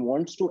no one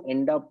wants to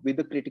end up with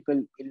a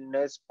critical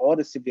illness or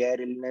a severe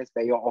illness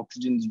where your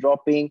oxygen's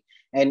dropping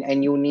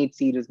and you need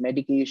serious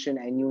medication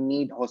and you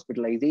need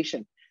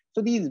hospitalization.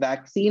 So these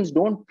vaccines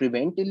don't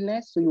prevent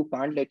illness, so you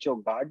can't let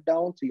your guard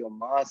down. So your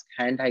mask,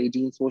 hand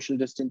hygiene, social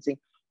distancing,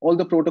 all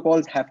the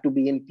protocols have to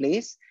be in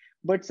place.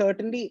 But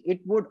certainly it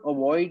would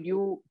avoid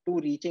you to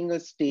reaching a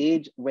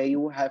stage where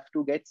you have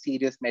to get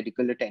serious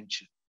medical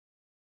attention.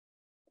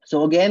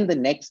 So again, the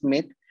next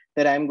myth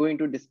that I'm going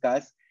to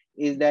discuss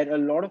is that a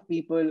lot of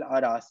people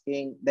are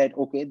asking that,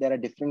 okay, there are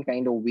different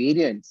kind of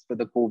variants for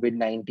the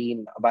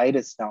COVID-19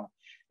 virus now.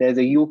 There's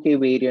a UK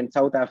variant,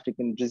 South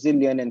African,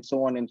 Brazilian, and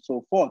so on and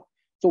so forth.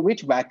 So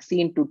which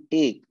vaccine to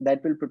take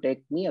that will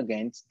protect me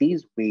against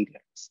these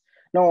variants?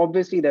 Now,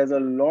 obviously, there's a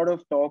lot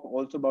of talk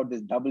also about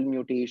this double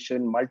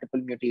mutation,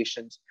 multiple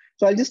mutations.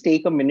 So I'll just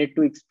take a minute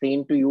to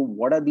explain to you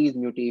what are these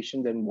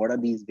mutations and what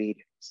are these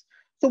variants.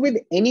 So with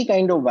any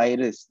kind of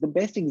virus, the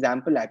best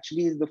example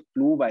actually is the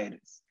flu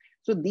virus.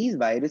 So these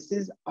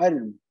viruses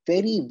are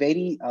very,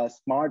 very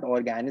smart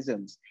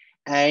organisms,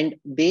 and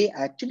they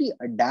actually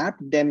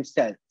adapt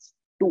themselves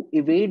to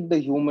evade the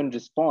human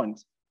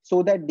response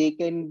so that they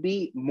can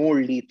be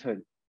more lethal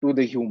to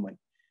the human.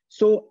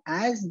 So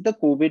as the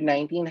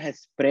COVID-19 has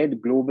spread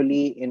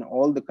globally in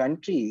all the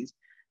countries,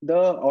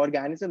 the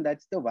organism,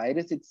 that's the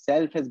virus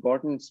itself, has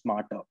gotten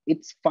smarter.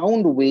 It's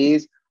found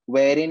ways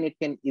wherein it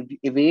can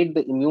evade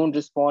the immune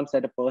response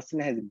that a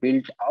person has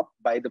built up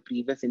by the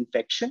previous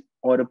infection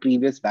or a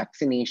previous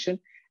vaccination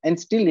and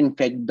still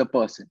infect the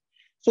person.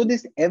 So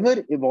this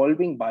ever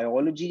evolving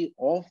biology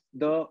of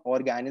the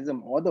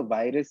organism or the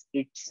virus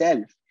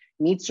itself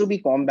needs to be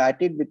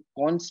combated with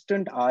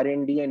constant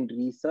R&D and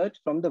research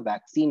from the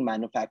vaccine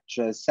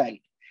manufacturer's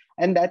side.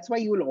 And that's why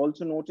you will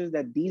also notice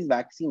that these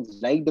vaccines,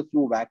 like the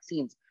flu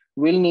vaccines,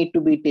 will need to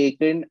be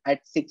taken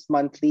at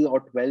 6-monthly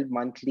or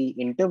 12-monthly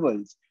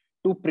intervals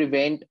to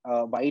prevent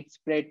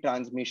widespread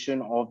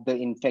transmission of the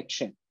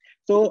infection.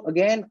 So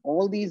again,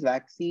 all these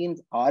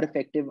vaccines are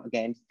effective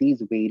against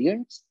these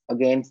variants,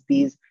 against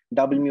these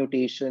double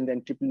mutations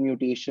and triple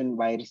mutation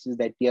viruses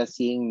that we are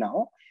seeing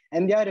now.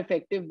 And they are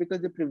effective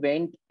because they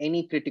prevent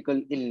any critical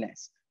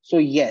illness. So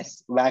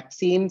yes,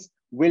 vaccines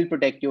will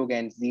protect you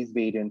against these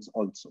variants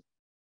also.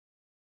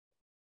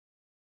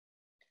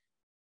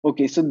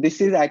 Okay, so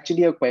this is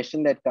actually a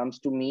question that comes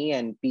to me,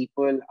 and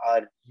people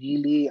are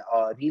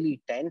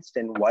really tensed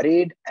and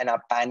worried and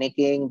are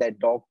panicking that,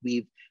 doc,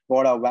 we've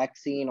got our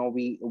vaccine, or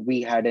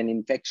we had an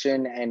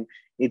infection and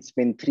it's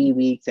been 3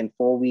 weeks and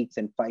 4 weeks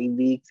and 5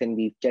 weeks and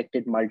we've checked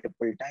it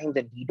multiple times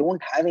and we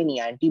don't have any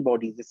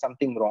antibodies. Is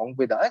something wrong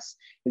with us?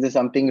 Is there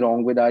something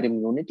wrong with our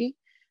immunity?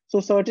 So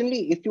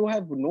certainly if you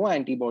have no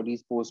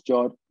antibodies post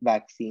your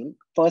vaccine,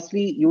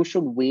 firstly, you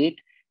should wait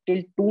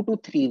till 2 to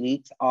 3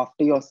 weeks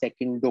after your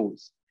second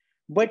dose.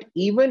 But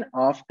even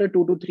after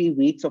 2 to 3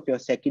 weeks of your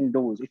second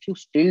dose, if you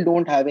still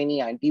don't have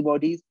any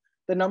antibodies,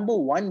 the number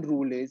one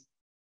rule is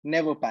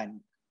never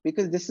panic,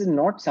 because this is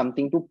not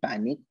something to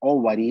panic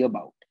or worry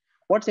about.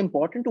 What's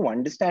important to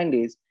understand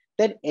is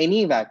that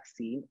any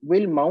vaccine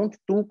will mount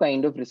two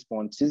kinds of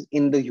responses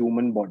in the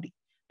human body.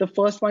 The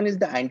first one is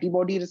the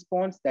antibody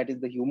response, that is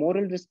the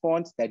humoral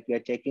response that we are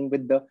checking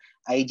with the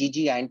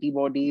IgG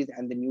antibodies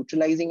and the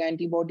neutralizing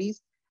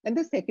antibodies. And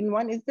the second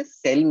one is the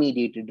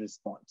cell-mediated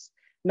response.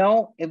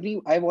 Now,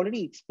 I've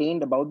already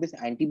explained about this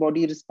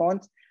antibody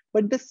response,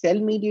 but the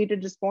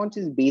cell-mediated response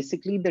is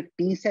basically the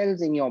T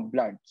cells in your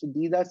blood. So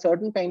these are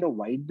certain kind of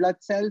white blood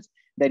cells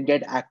that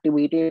get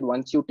activated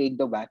once you take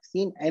the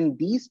vaccine. And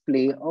these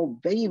play a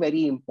very,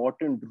 very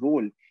important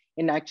role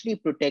in actually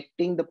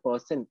protecting the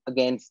person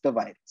against the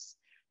virus.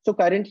 So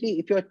currently,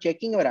 if you're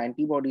checking your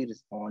antibody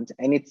response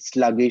and it's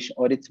sluggish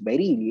or it's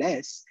very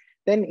less,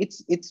 then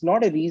it's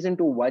not a reason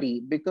to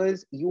worry,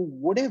 because you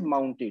would have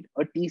mounted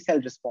a T cell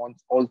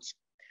response also.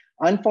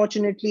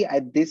 Unfortunately,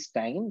 at this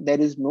time,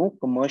 there is no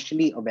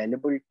commercially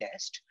available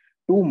test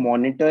to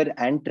monitor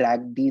and track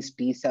these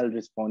T cell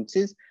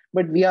responses.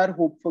 But we are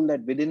hopeful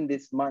that within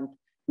this month,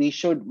 we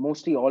should,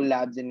 mostly all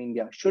labs in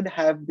India, should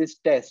have this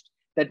test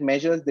that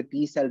measures the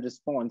T cell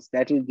response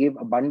that will give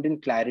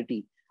abundant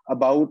clarity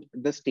about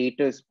the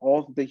status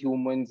of the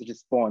human's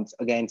response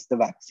against the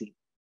vaccine.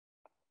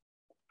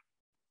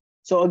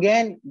 So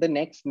again, the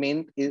next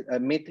myth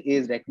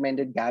is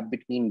recommended gap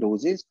between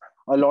doses.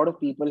 A lot of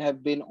people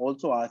have been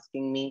also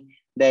asking me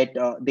that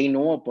they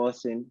know a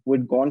person who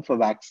had gone for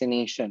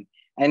vaccination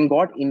and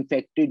got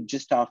infected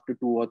just after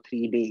 2 or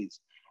 3 days.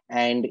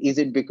 And is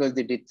it because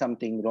they did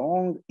something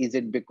wrong? Is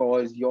it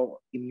because your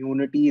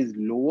immunity is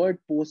lowered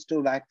post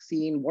a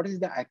vaccine? What is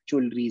the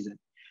actual reason?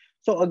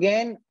 So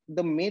again,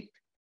 the myth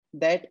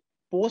that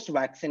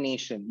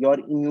post-vaccination, your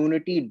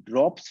immunity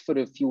drops for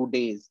a few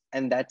days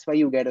and that's why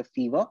you get a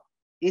fever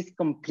is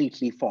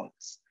completely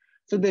false.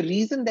 So the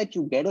reason that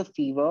you get a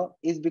fever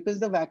is because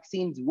the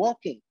vaccine's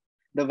working.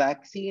 The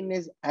vaccine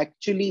is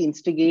actually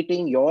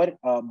instigating your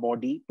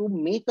body to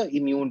make an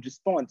immune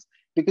response,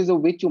 because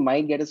of which you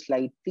might get a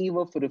slight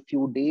fever for a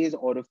few days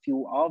or a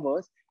few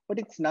hours, but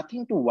it's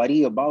nothing to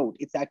worry about.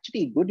 It's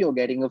actually good you're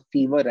getting a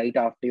fever right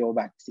after your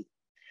vaccine.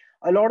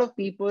 A lot of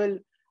people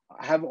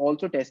have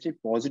also tested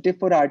positive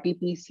for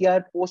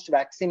RT-PCR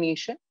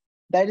post-vaccination.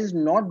 That is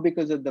not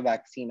because of the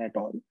vaccine at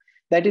all.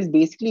 That is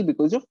basically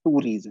because of two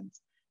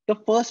reasons. The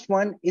first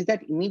one is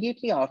that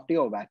immediately after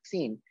your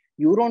vaccine,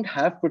 you don't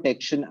have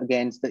protection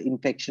against the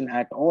infection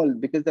at all,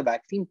 because the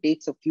vaccine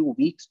takes a few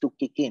weeks to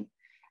kick in.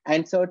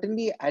 And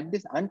certainly at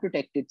this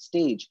unprotected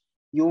stage,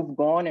 you've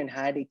gone and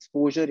had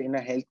exposure in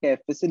a healthcare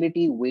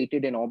facility,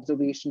 waited in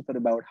observation for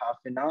about half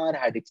an hour,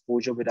 had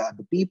exposure with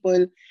other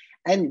people.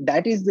 And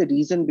that is the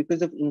reason,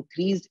 because of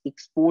increased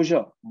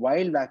exposure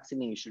while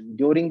vaccination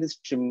during this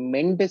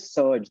tremendous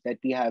surge that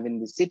we have in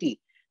the city,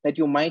 that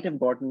you might have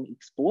gotten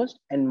exposed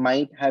and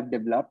might have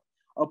developed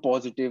a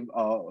positive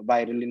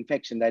viral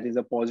infection, that is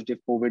a positive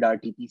COVID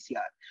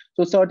RT-PCR.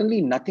 So certainly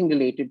nothing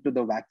related to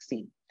the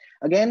vaccine.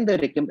 Again, the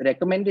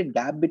recommended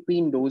gap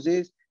between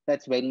doses,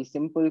 that's very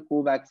simple.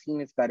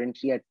 Covaxin is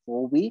currently at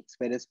 4 weeks,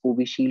 whereas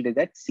Covishield is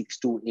at 6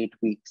 to 8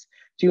 weeks.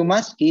 So you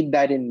must keep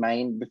that in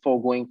mind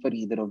before going for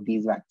either of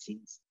these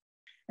vaccines.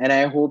 And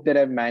I hope that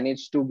I've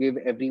managed to give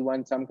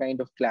everyone some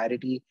kind of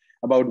clarity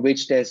about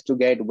which test to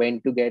get,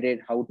 when to get it,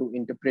 how to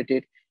interpret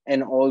it,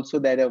 and also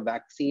that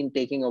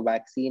taking a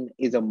vaccine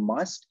is a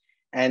must.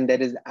 And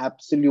there is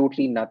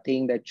absolutely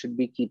nothing that should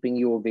be keeping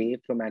you away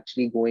from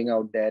actually going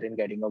out there and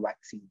getting a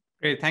vaccine.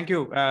 Great, thank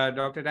you,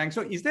 Dr. Dang.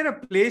 So is there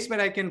a place where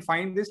I can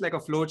find this, like a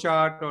flow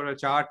chart or a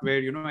chart where,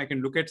 I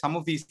can look at some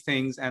of these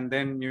things and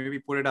then maybe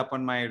put it up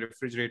on my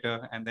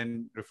refrigerator and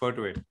then refer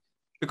to it?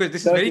 Because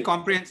this is very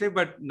comprehensive,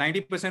 but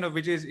 90% of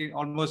which is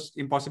almost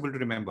impossible to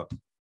remember.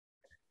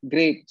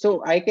 Great.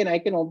 So I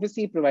can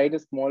obviously provide a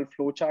small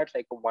flow chart,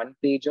 like a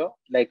one-pager,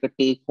 like a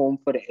take-home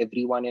for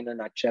everyone in a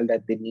nutshell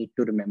that they need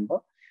to remember.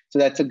 So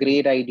that's a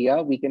great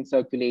idea. We can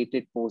circulate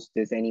it post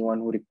this, anyone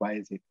who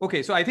requires it.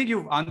 Okay, so I think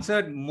you've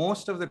answered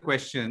most of the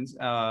questions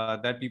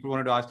that people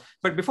wanted to ask.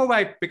 But before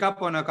I pick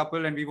up on a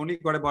couple, and we've only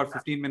got about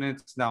 15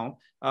 minutes now,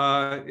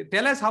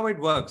 tell us how it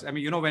works. I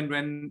mean,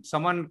 when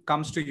someone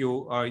comes to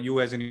you, you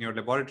as in your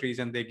laboratories,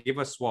 and they give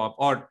a swab,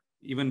 or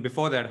even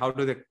before that, how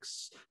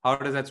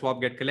does that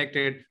swab get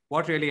collected?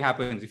 What really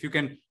happens? If you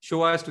can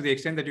show us, to the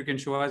extent that you can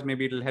show us,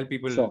 maybe it'll help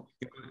people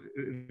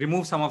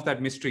remove some of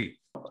that mystery.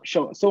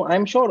 Sure. So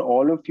I'm sure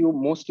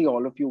mostly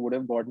all of you would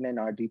have gotten an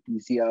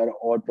RT-PCR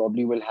or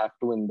probably will have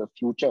to in the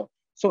future.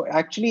 So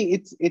actually,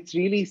 it's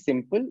really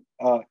simple.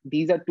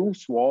 These are two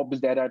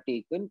swabs that are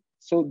taken.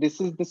 So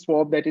this is the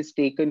swab that is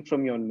taken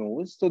from your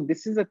nose. So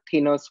this is a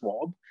thinner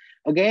swab.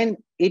 Again,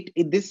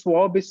 this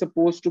swab is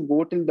supposed to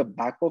go till the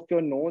back of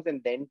your nose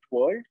and then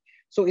twirled.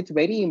 So it's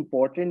very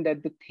important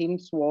that the thin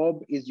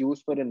swab is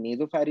used for a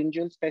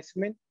nasopharyngeal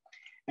specimen,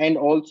 and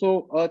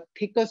also a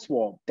thicker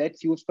swab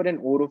that's used for an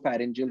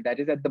oropharyngeal, that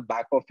is at the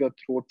back of your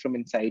throat from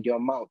inside your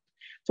mouth.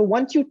 So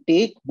once you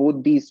take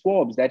both these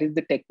swabs, that is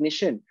the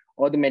technician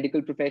or the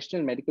medical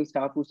professional, medical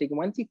staff who's taken,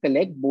 once you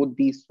collect both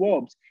these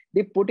swabs,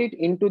 they put it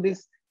into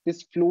this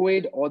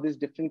fluid or this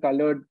different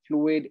colored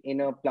fluid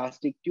in a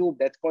plastic tube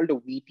that's called a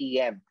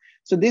VTM.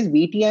 So this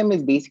VTM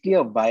is basically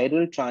a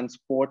viral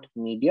transport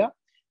media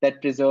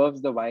that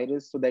preserves the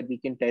virus so that we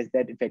can test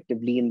that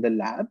effectively in the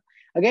lab.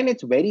 Again,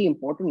 it's very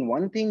important.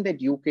 One thing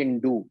that you can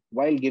do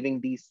while giving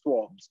these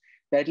swabs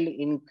that will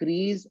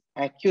increase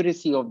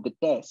accuracy of the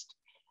test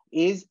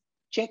is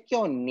check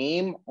your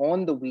name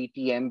on the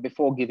VTM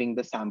before giving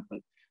the sample.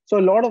 So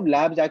a lot of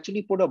labs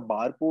actually put a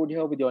barcode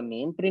here with your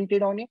name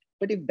printed on it.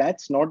 But if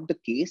that's not the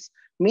case,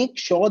 make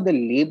sure the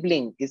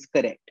labeling is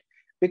correct.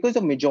 because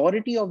a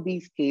majority of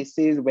these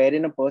cases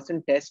wherein a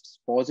person tests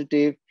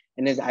positive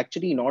and is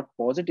actually not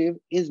positive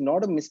is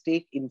not a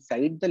mistake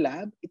inside the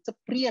lab. It's a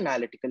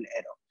pre-analytical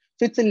error.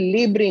 So it's a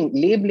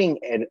labeling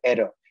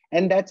error.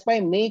 And that's why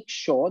make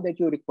sure that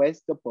you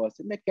request the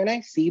person that, can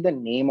I see the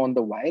name on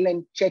the vial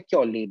and check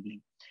your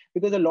labeling?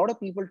 Because a lot of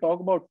people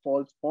talk about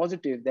false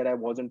positive, that I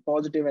wasn't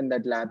positive and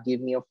that lab gave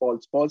me a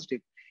false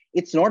positive.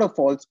 It's not a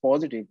false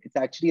positive. It's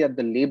actually that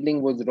the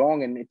labeling was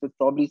wrong and it was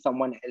probably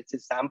someone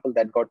else's sample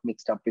that got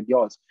mixed up with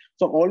yours.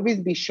 So always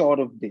be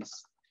sure of this.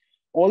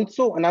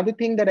 Also, another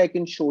thing that I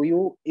can show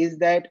you is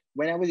that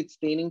when I was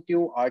explaining to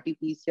you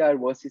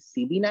RT-PCR versus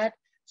CBNAAT,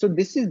 so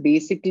this is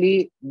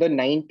basically the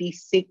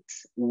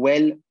 96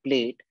 well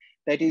plate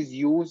that is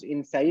used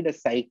inside a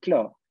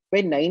cycler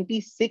where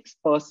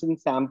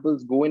 96%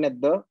 samples go in at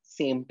the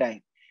same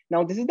time.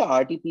 Now, this is the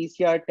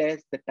RT-PCR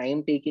test, the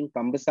time-taking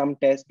cumbersome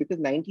test, because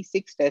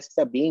 96 tests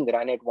are being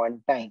run at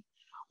one time,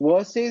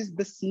 versus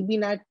the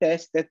CBNAAT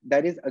test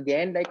that is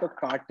again like a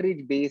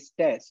cartridge-based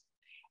test.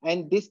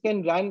 And this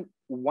can run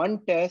one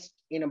test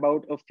in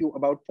about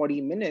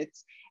 40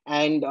 minutes.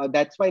 And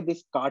that's why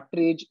this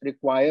cartridge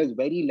requires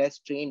very less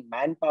trained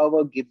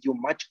manpower, gives you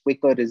much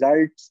quicker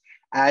results,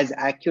 as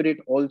accurate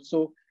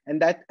also.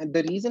 And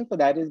the reason for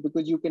that is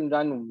because you can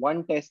run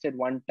one test at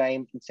one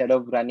time instead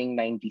of running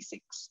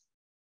 96.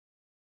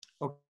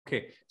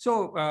 Okay,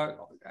 so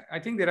I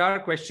think there are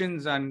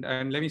questions, and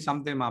let me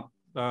sum them up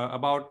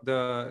about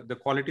the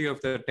quality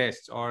of the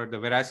tests or the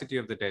veracity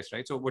of the test,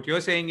 right? So what you're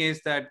saying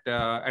is that,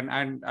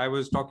 and I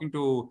was talking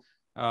to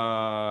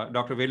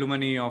Dr.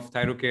 Velumani of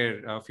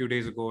Thyrocare a few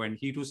days ago, and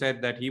he too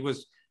said that he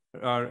was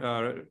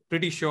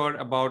pretty sure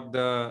about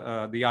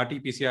the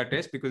RT-PCR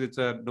test because it's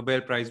a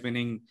Nobel Prize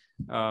winning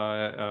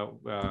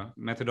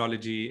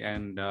methodology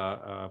and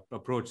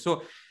approach.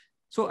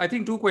 So I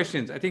think two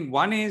questions. I think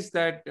one is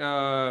that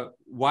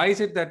why is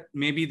it that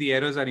maybe the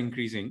errors are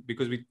increasing?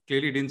 Because we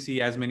clearly didn't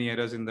see as many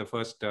errors in the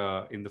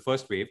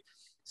first wave.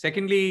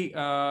 Secondly,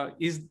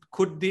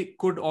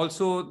 could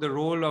also the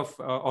role of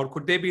or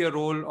could there be a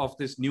role of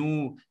this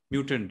new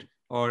mutant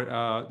or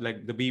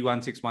like the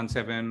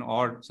B1617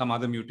 or some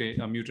other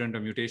mutant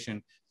or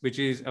mutation which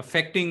is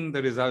affecting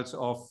the results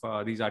of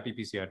these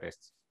RT-PCR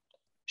tests?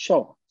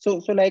 Sure.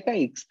 So like I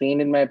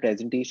explained in my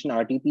presentation,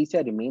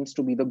 RT-PCR remains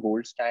to be the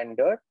gold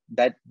standard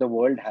that the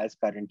world has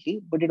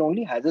currently, but it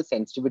only has a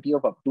sensitivity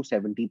of up to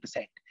 70%.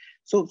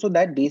 So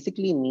that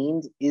basically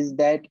means is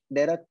that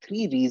there are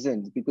 3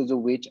 reasons because of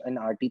which an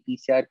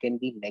RT-PCR can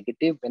be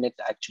negative when it's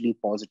actually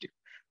positive.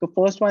 The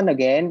first one,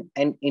 again,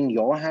 and in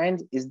your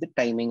hands, is the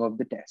timing of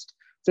the test.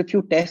 So if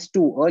you test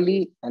too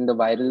early and the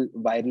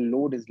viral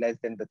load is less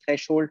than the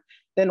threshold,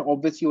 then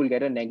obviously you'll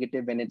get a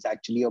negative when it's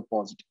actually a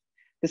positive.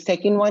 The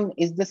second one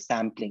is the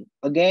sampling.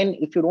 Again,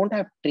 if you don't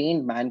have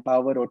trained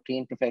manpower or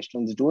trained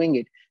professionals doing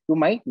it, you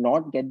might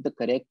not get the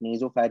correct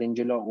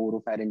nasopharyngeal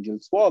or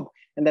oropharyngeal swab,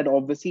 and that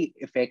obviously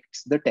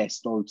affects the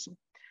test also.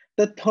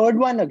 The third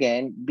one,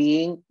 again,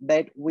 being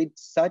that with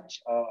such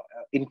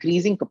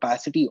increasing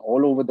capacity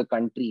all over the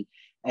country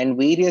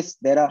and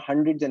there are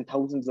hundreds and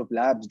thousands of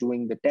labs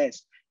doing the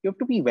test, you have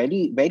to be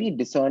very, very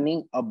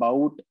discerning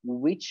about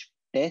which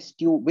test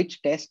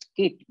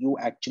kit you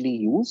actually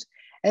use,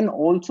 and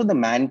also the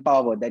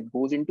manpower that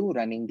goes into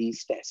running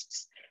these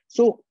tests.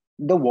 So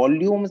the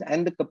volumes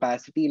and the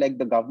capacity, like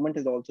the government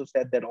has also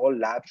said that all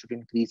labs should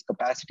increase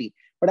capacity.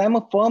 But I'm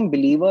a firm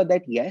believer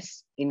that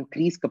yes,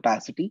 increase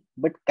capacity,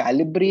 but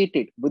calibrate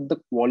it with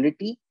the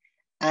quality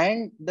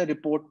and the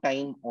report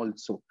time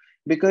also.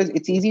 Because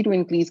it's easy to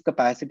increase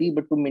capacity,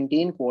 but to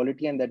maintain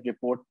quality and that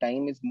report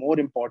time is more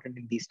important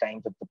in these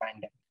times of the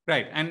pandemic.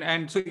 Right.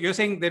 And so you're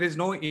saying there is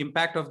no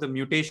impact of the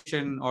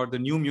mutation or the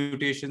new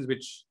mutations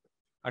which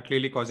are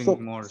clearly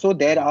causing more. So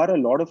there are a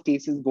lot of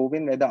cases,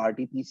 Govind, where the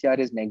RT-PCR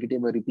is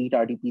negative, a repeat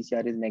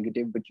RT-PCR is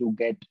negative, but you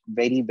get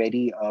very,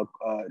 very,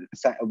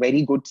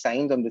 very good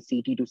signs on the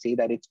CT to say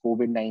that it's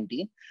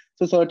COVID-19.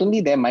 So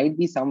certainly there might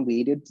be some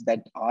variants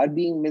that are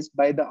being missed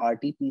by the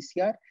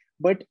RT-PCR,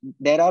 but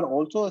there are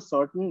also a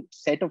certain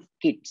set of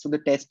kits. So the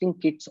testing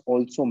kits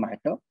also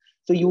matter.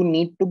 So you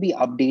need to be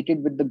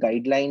updated with the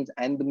guidelines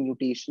and the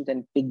mutations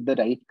and pick the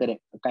right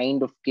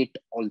kind of kit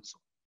also.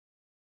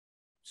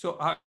 So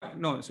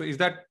no. So is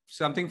that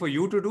something for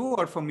you to do,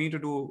 or for me to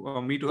do?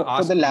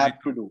 Ask for the lab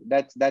to do.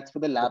 That's for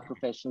the lab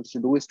professionals to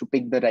do, is to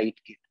pick the right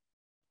kit.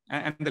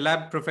 And the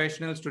lab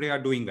professionals today are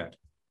doing that,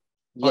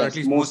 yes, or at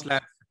least most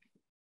labs.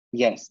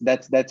 Yes,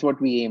 that's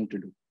what we aim to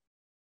do.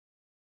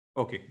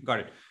 Okay, got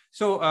it.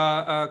 So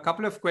a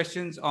couple of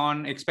questions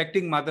on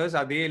expecting mothers.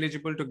 Are they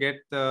eligible to get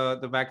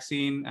the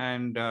vaccine?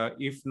 And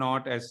if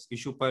not, as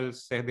Ishupal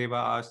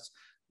Sahdeva asks,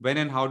 when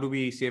and how do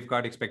we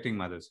safeguard expecting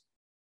mothers?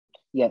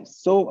 Yes.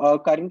 So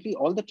currently,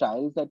 all the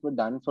trials that were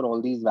done for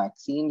all these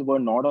vaccines were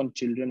not on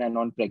children and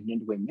on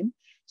pregnant women.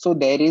 So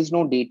there is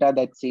no data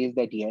that says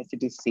that, yes,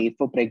 it is safe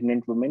for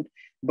pregnant women.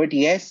 But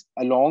yes,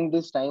 along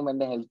this time when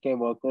the healthcare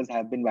workers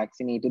have been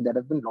vaccinated, there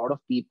have been a lot of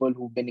people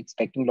who've been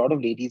expecting, a lot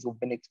of ladies who've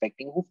been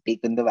expecting, who've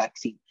taken the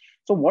vaccine.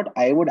 So what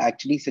I would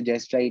actually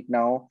suggest right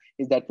now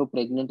is that for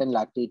pregnant and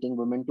lactating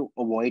women to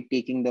avoid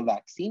taking the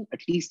vaccine,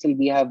 at least till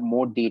we have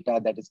more data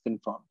that is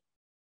confirmed.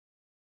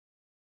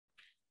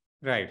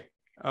 Right.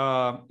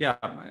 Yeah,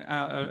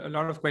 a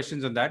lot of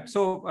questions on that.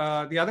 So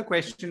the other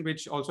question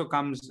which also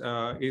comes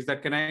is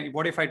that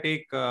what if I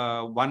take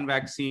one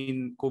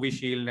vaccine,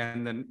 Covishield,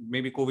 and then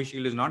maybe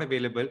Covishield is not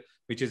available,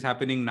 which is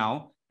happening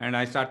now, and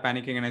I start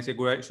panicking and I say,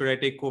 should I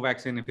take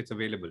Covaxin if it's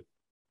available?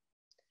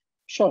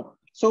 Sure.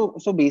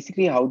 So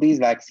basically how these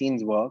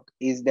vaccines work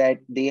is that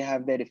they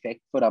have their effect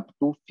for up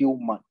to few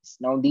months.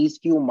 Now, these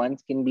few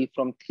months can be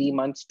from 3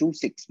 months to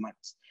 6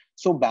 months.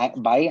 So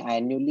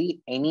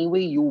biannually,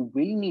 anyway, you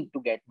will need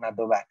to get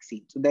another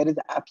vaccine. So there is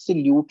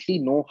absolutely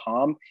no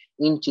harm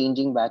in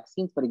changing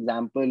vaccines. For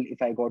example,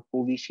 if I got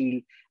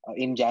Covishield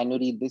in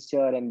January this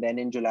year, and then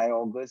in July,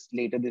 August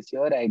later this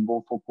year, I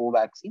go for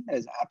Covaxin,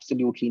 there's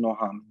absolutely no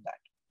harm in that.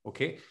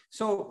 Okay.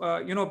 So,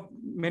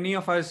 many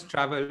of us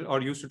travel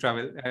or used to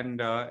travel, and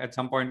at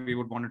some point we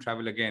would want to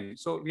travel again.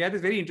 So we had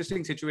this very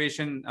interesting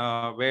situation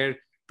where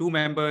two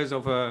members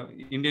of a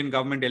Indian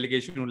government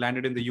delegation who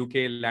landed in the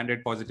UK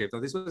landed positive. So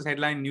this was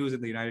headline news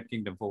in the United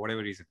Kingdom for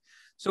whatever reason.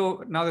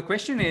 So now the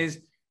question is,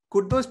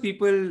 could those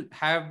people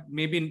have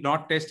maybe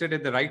not tested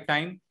at the right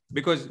time?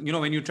 Because,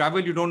 when you travel,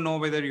 you don't know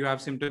whether you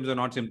have symptoms or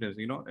not symptoms,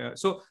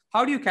 so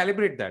how do you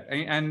calibrate that?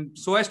 And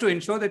so as to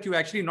ensure that you're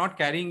actually not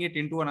carrying it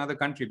into another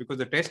country, because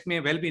the test may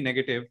well be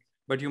negative,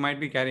 but you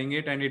might be carrying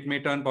it and it may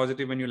turn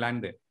positive when you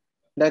land there.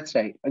 That's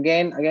right.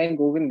 Again,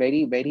 Govind,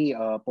 very, very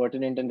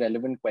pertinent and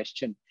relevant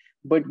question.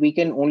 But we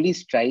can only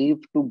strive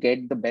to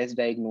get the best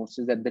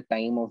diagnosis at the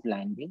time of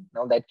landing.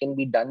 Now, that can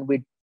be done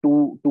with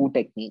two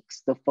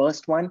techniques. The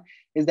first one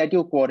is that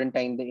you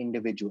quarantine the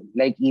individual.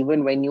 Like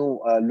even when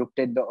you looked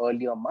at the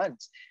earlier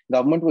months,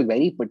 government was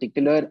very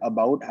particular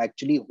about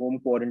actually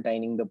home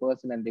quarantining the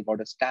person, and they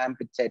got a stamp,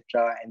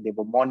 etc., and they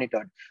were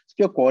monitored. So if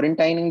you're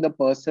quarantining the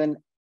person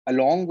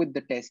along with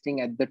the testing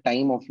at the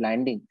time of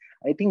landing,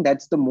 I think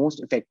that's the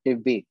most effective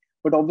way.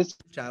 But obviously,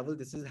 travel,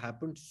 this has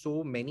happened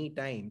so many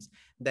times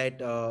that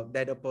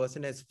that a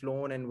person has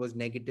flown and was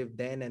negative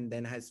then, and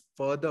then has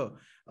further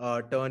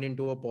turned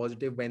into a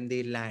positive when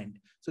they land.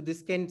 So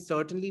this can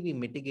certainly be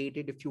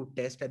mitigated if you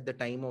test at the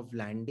time of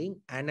landing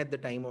and at the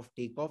time of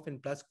takeoff,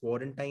 and plus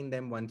quarantine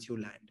them once you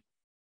land.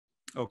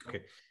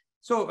 Okay.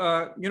 So,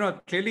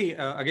 clearly,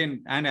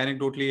 again, and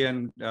anecdotally,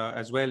 and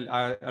as well,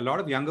 a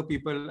lot of younger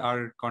people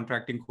are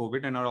contracting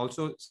COVID and are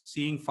also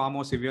seeing far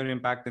more severe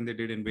impact than they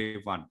did in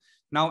wave one.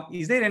 Now,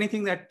 is there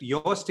anything that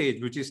your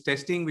stage, which is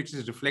testing, which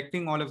is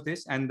reflecting all of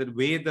this and the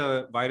way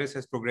the virus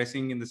is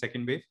progressing in the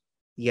second wave?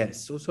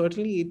 Yes, so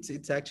certainly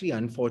it's actually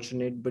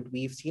unfortunate, but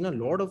we've seen a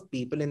lot of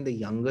people in the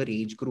younger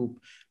age group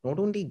not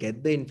only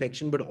get the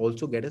infection, but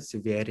also get a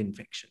severe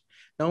infection.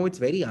 Now, it's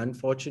very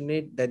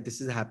unfortunate that this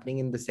is happening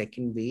in the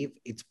second wave.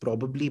 It's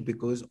probably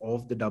because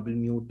of the double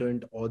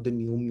mutant or the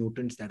new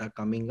mutants that are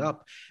coming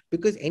up,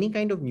 because any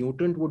kind of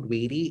mutant would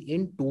vary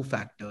in two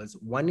factors.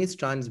 One is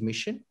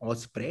transmission or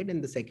spread,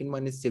 and the second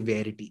one is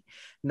severity.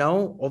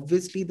 Now,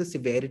 obviously, the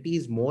severity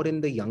is more in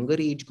the younger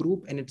age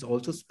group, and it's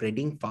also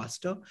spreading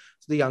faster.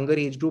 So the younger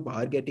age group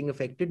are getting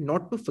affected.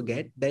 Not to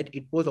forget that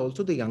it was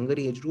also the younger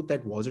age group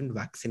that wasn't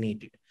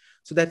vaccinated.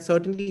 So that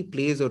certainly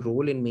plays a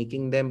role in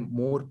making them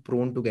more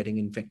prone to getting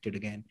infected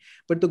again.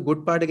 But the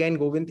good part again,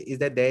 Govind, is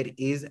that there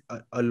is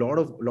a lot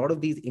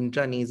of these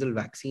intranasal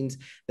vaccines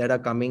that are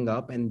coming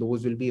up, and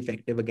those will be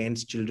effective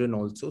against children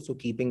also. So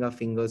keeping our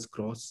fingers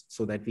crossed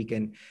so that we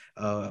can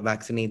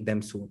vaccinate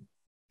them soon.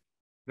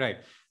 Right.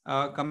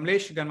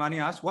 Kamlesh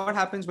Ganwani asks, what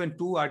happens when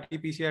two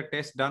RT-PCR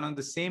tests done on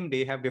the same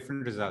day have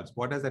different results?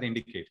 What does that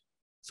indicate?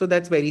 So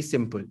that's very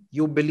simple.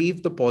 You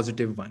believe the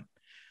positive one.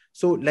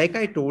 So like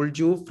I told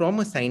you, from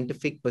a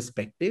scientific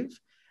perspective,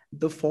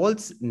 the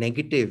false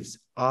negatives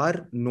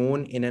are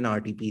known in an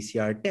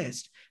RT-PCR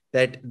test,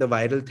 that the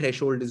viral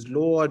threshold is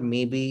low, or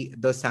maybe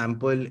the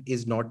sample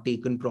is not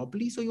taken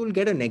properly. So you'll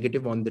get a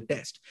negative on the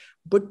test.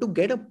 But to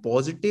get a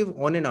positive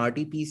on an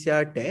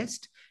RT-PCR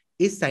test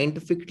is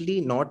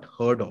scientifically not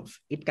heard of.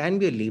 It can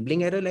be a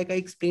labeling error, like I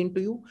explained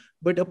to you,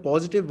 but a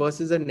positive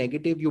versus a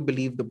negative, you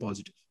believe the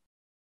positive.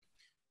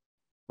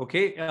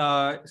 Okay.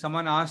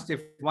 Someone asked,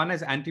 if one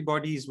has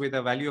antibodies with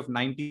a value of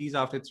 90s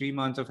after 3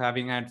 months of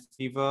having had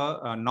fever,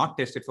 not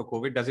tested for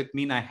COVID, does it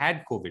mean I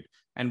had COVID?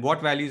 And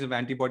what values of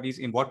antibodies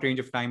in what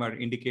range of time are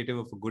indicative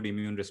of a good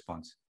immune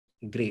response?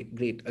 Great.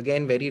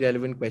 Again, very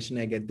relevant question.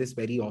 I get this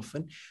very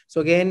often.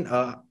 So again,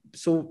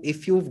 so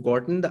if you've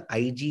gotten the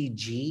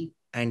IgG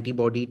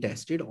antibody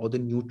tested or the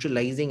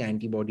neutralizing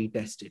antibody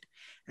tested,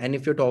 and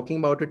if you're talking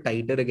about a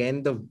titer,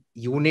 again, the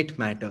unit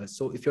matters.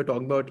 So if you're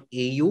talking about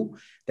AU,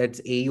 that's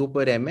AU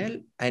per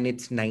ml, and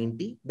it's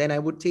 90, then I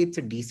would say it's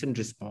a decent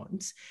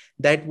response.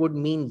 That would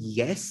mean,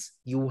 yes,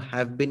 you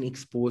have been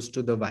exposed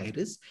to the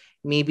virus.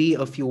 maybe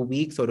a few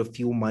weeks or a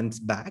few months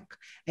back.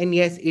 And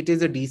yes, it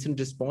is a decent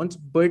response,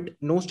 but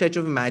no stretch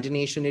of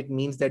imagination, it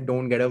means that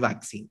don't get a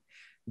vaccine.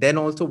 Then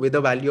also with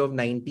a value of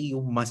 90,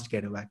 you must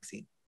get a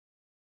vaccine.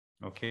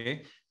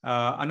 Okay.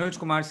 Anuj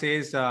Kumar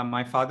says,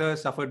 my father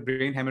suffered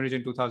brain hemorrhage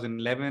in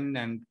 2011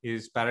 and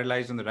is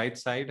paralyzed on the right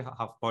side,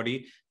 half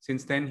body.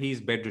 Since then, he's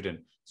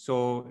bedridden.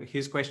 So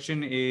his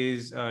question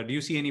is, do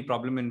you see any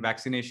problem in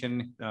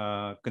vaccination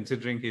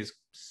considering his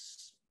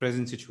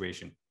present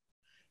situation?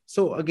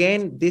 So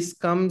again, this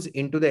comes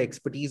into the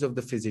expertise of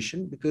the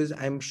physician, because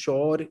I'm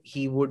sure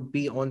he would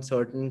be on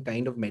certain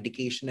kind of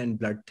medication and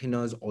blood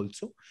thinners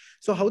also.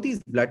 So how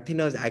these blood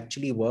thinners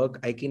actually work,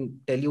 I can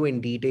tell you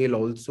in detail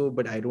also,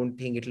 but I don't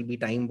think it'll be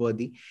time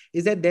worthy,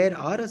 is that there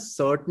are a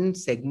certain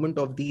segment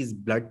of these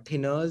blood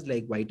thinners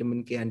like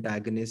vitamin K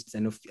antagonists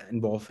and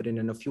warfarin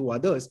and a few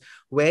others,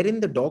 wherein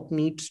the doc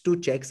needs to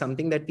check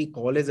something that we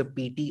call as a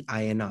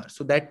PT-INR.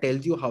 So that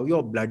tells you how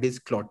your blood is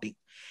clotting.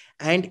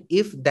 And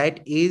if that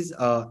is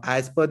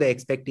as per the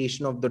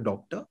expectation of the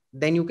doctor,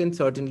 then you can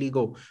certainly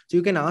go. So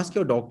you can ask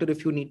your doctor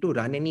if you need to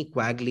run any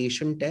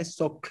coagulation tests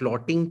or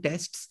clotting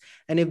tests.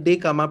 And if they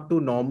come up to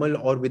normal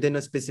or within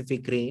a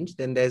specific range,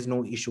 then there's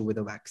no issue with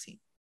a vaccine.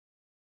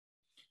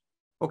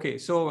 Okay,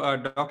 so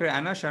Dr.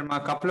 Anna Sharma,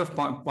 a couple of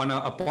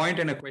a point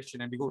and a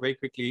question, and we go very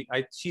quickly.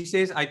 She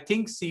says, I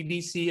think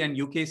CDC and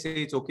UK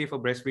say it's okay for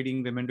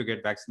breastfeeding women to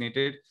get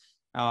vaccinated.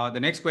 The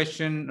next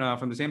question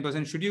from the same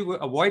person, should you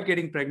avoid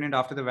getting pregnant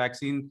after the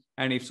vaccine?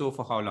 And if so,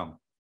 for how long?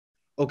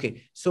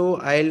 Okay, so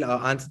I'll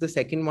answer the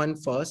second one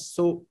first.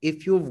 So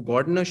if you've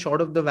gotten a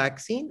shot of the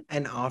vaccine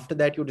and after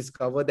that you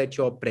discover that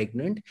you're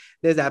pregnant,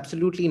 there's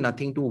absolutely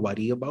nothing to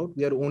worry about.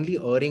 We are only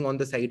erring on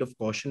the side of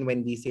caution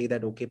when we say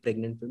that, okay,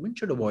 pregnant women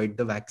should avoid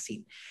the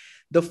vaccine.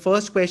 The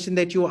first question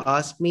that you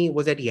asked me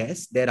was that,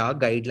 yes, there are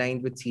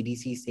guidelines with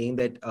CDC saying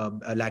that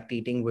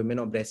lactating women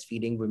or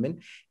breastfeeding women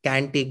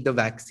can take the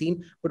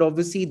vaccine. But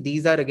obviously,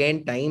 these are,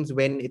 again, times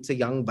when it's a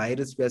young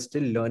virus. We are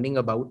still learning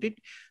about it.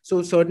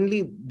 So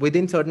certainly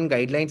within certain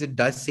guidelines, it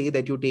does say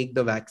that you take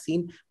the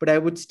vaccine. But I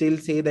would still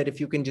say that if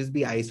you can just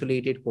be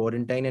isolated,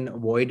 quarantine, and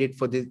avoid it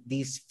for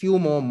these few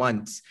more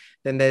months,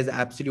 then there's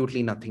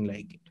absolutely nothing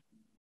like it.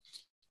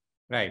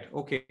 Right.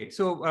 Okay.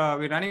 So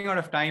we're running out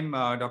of time,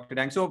 Dr.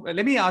 Dang. So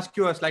let me ask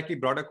you a slightly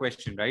broader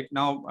question. Right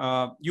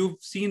now, you've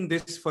seen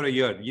this for a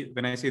year.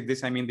 When I say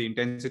this, I mean the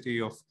intensity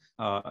of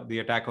the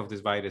attack of this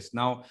virus.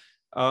 Now,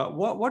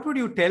 what would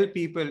you tell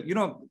people? You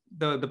know,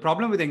 the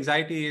problem with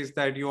anxiety is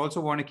that you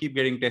also want to keep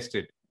getting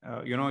tested.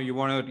 You know, you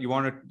want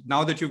to,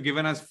 now that you've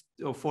given us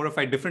 4 or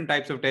 5 different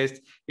types of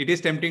tests, it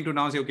is tempting to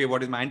now say, okay,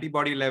 what is my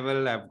antibody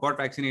level? I've got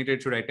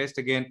vaccinated. Should I test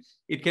again?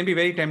 It can be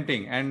very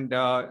tempting.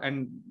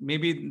 And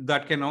maybe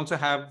that can also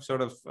have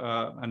sort of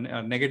a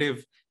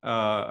negative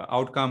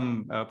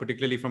outcome,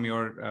 particularly from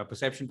your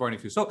perception point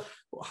of view. So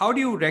how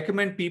do you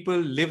recommend people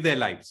live their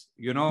lives?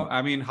 You know,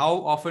 I mean, how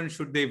often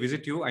should they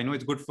visit you? I know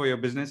it's good for your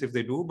business if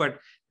they do, but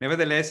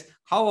nevertheless,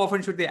 how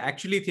often should they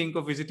actually think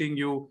of visiting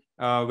you?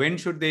 When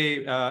should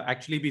they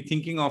actually be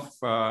thinking of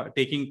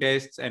taking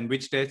tests, and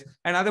which tests?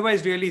 And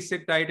otherwise really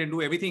sit tight and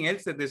do everything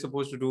else that they're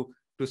supposed to do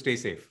to stay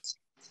safe.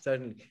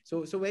 Certainly.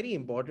 So very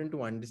important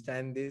to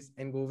understand this.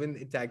 And Govind,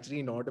 it's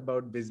actually not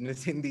about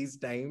business in these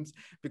times,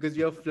 because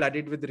we are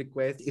flooded with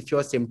requests. If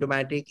you're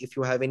symptomatic, if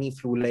you have any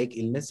flu-like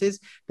illnesses,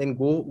 then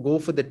go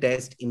for the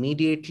test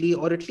immediately,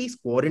 or at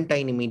least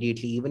quarantine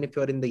immediately. Even if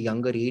you're in the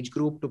younger age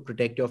group, to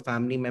protect your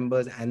family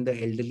members and the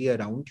elderly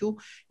around you,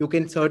 you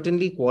can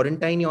certainly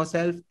quarantine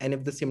yourself. And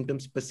if the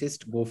symptoms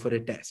persist, go for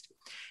a test.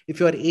 If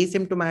you're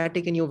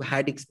asymptomatic and you've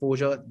had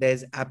exposure,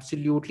 there's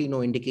absolutely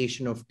no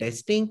indication of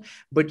testing,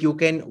 but you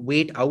can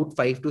wait out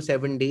 5 to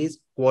 7 days,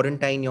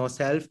 quarantine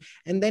yourself,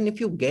 and then if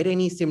you get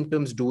any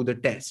symptoms, do the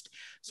test.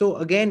 So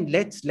again,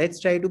 let's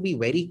try to be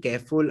very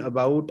careful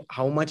about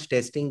how much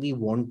testing we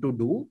want to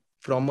do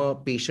from a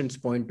patient's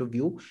point of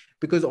view,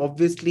 because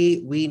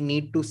obviously we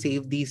need to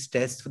save these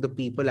tests for the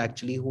people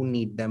actually who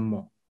need them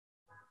more.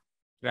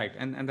 Right,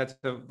 and that's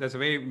a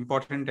very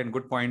important and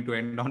good point to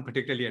end on,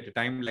 particularly at a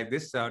time like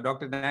this.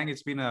 Dr. Dang,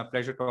 it's been a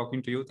pleasure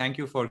talking to you. Thank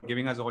you for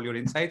giving us all your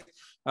insights.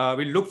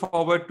 We look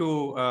forward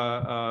to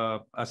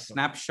a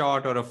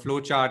snapshot or a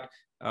flow chart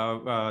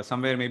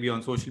somewhere maybe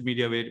on social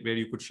media where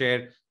you could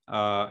share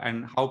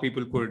and how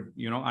people could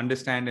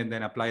understand and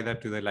then apply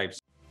that to their lives.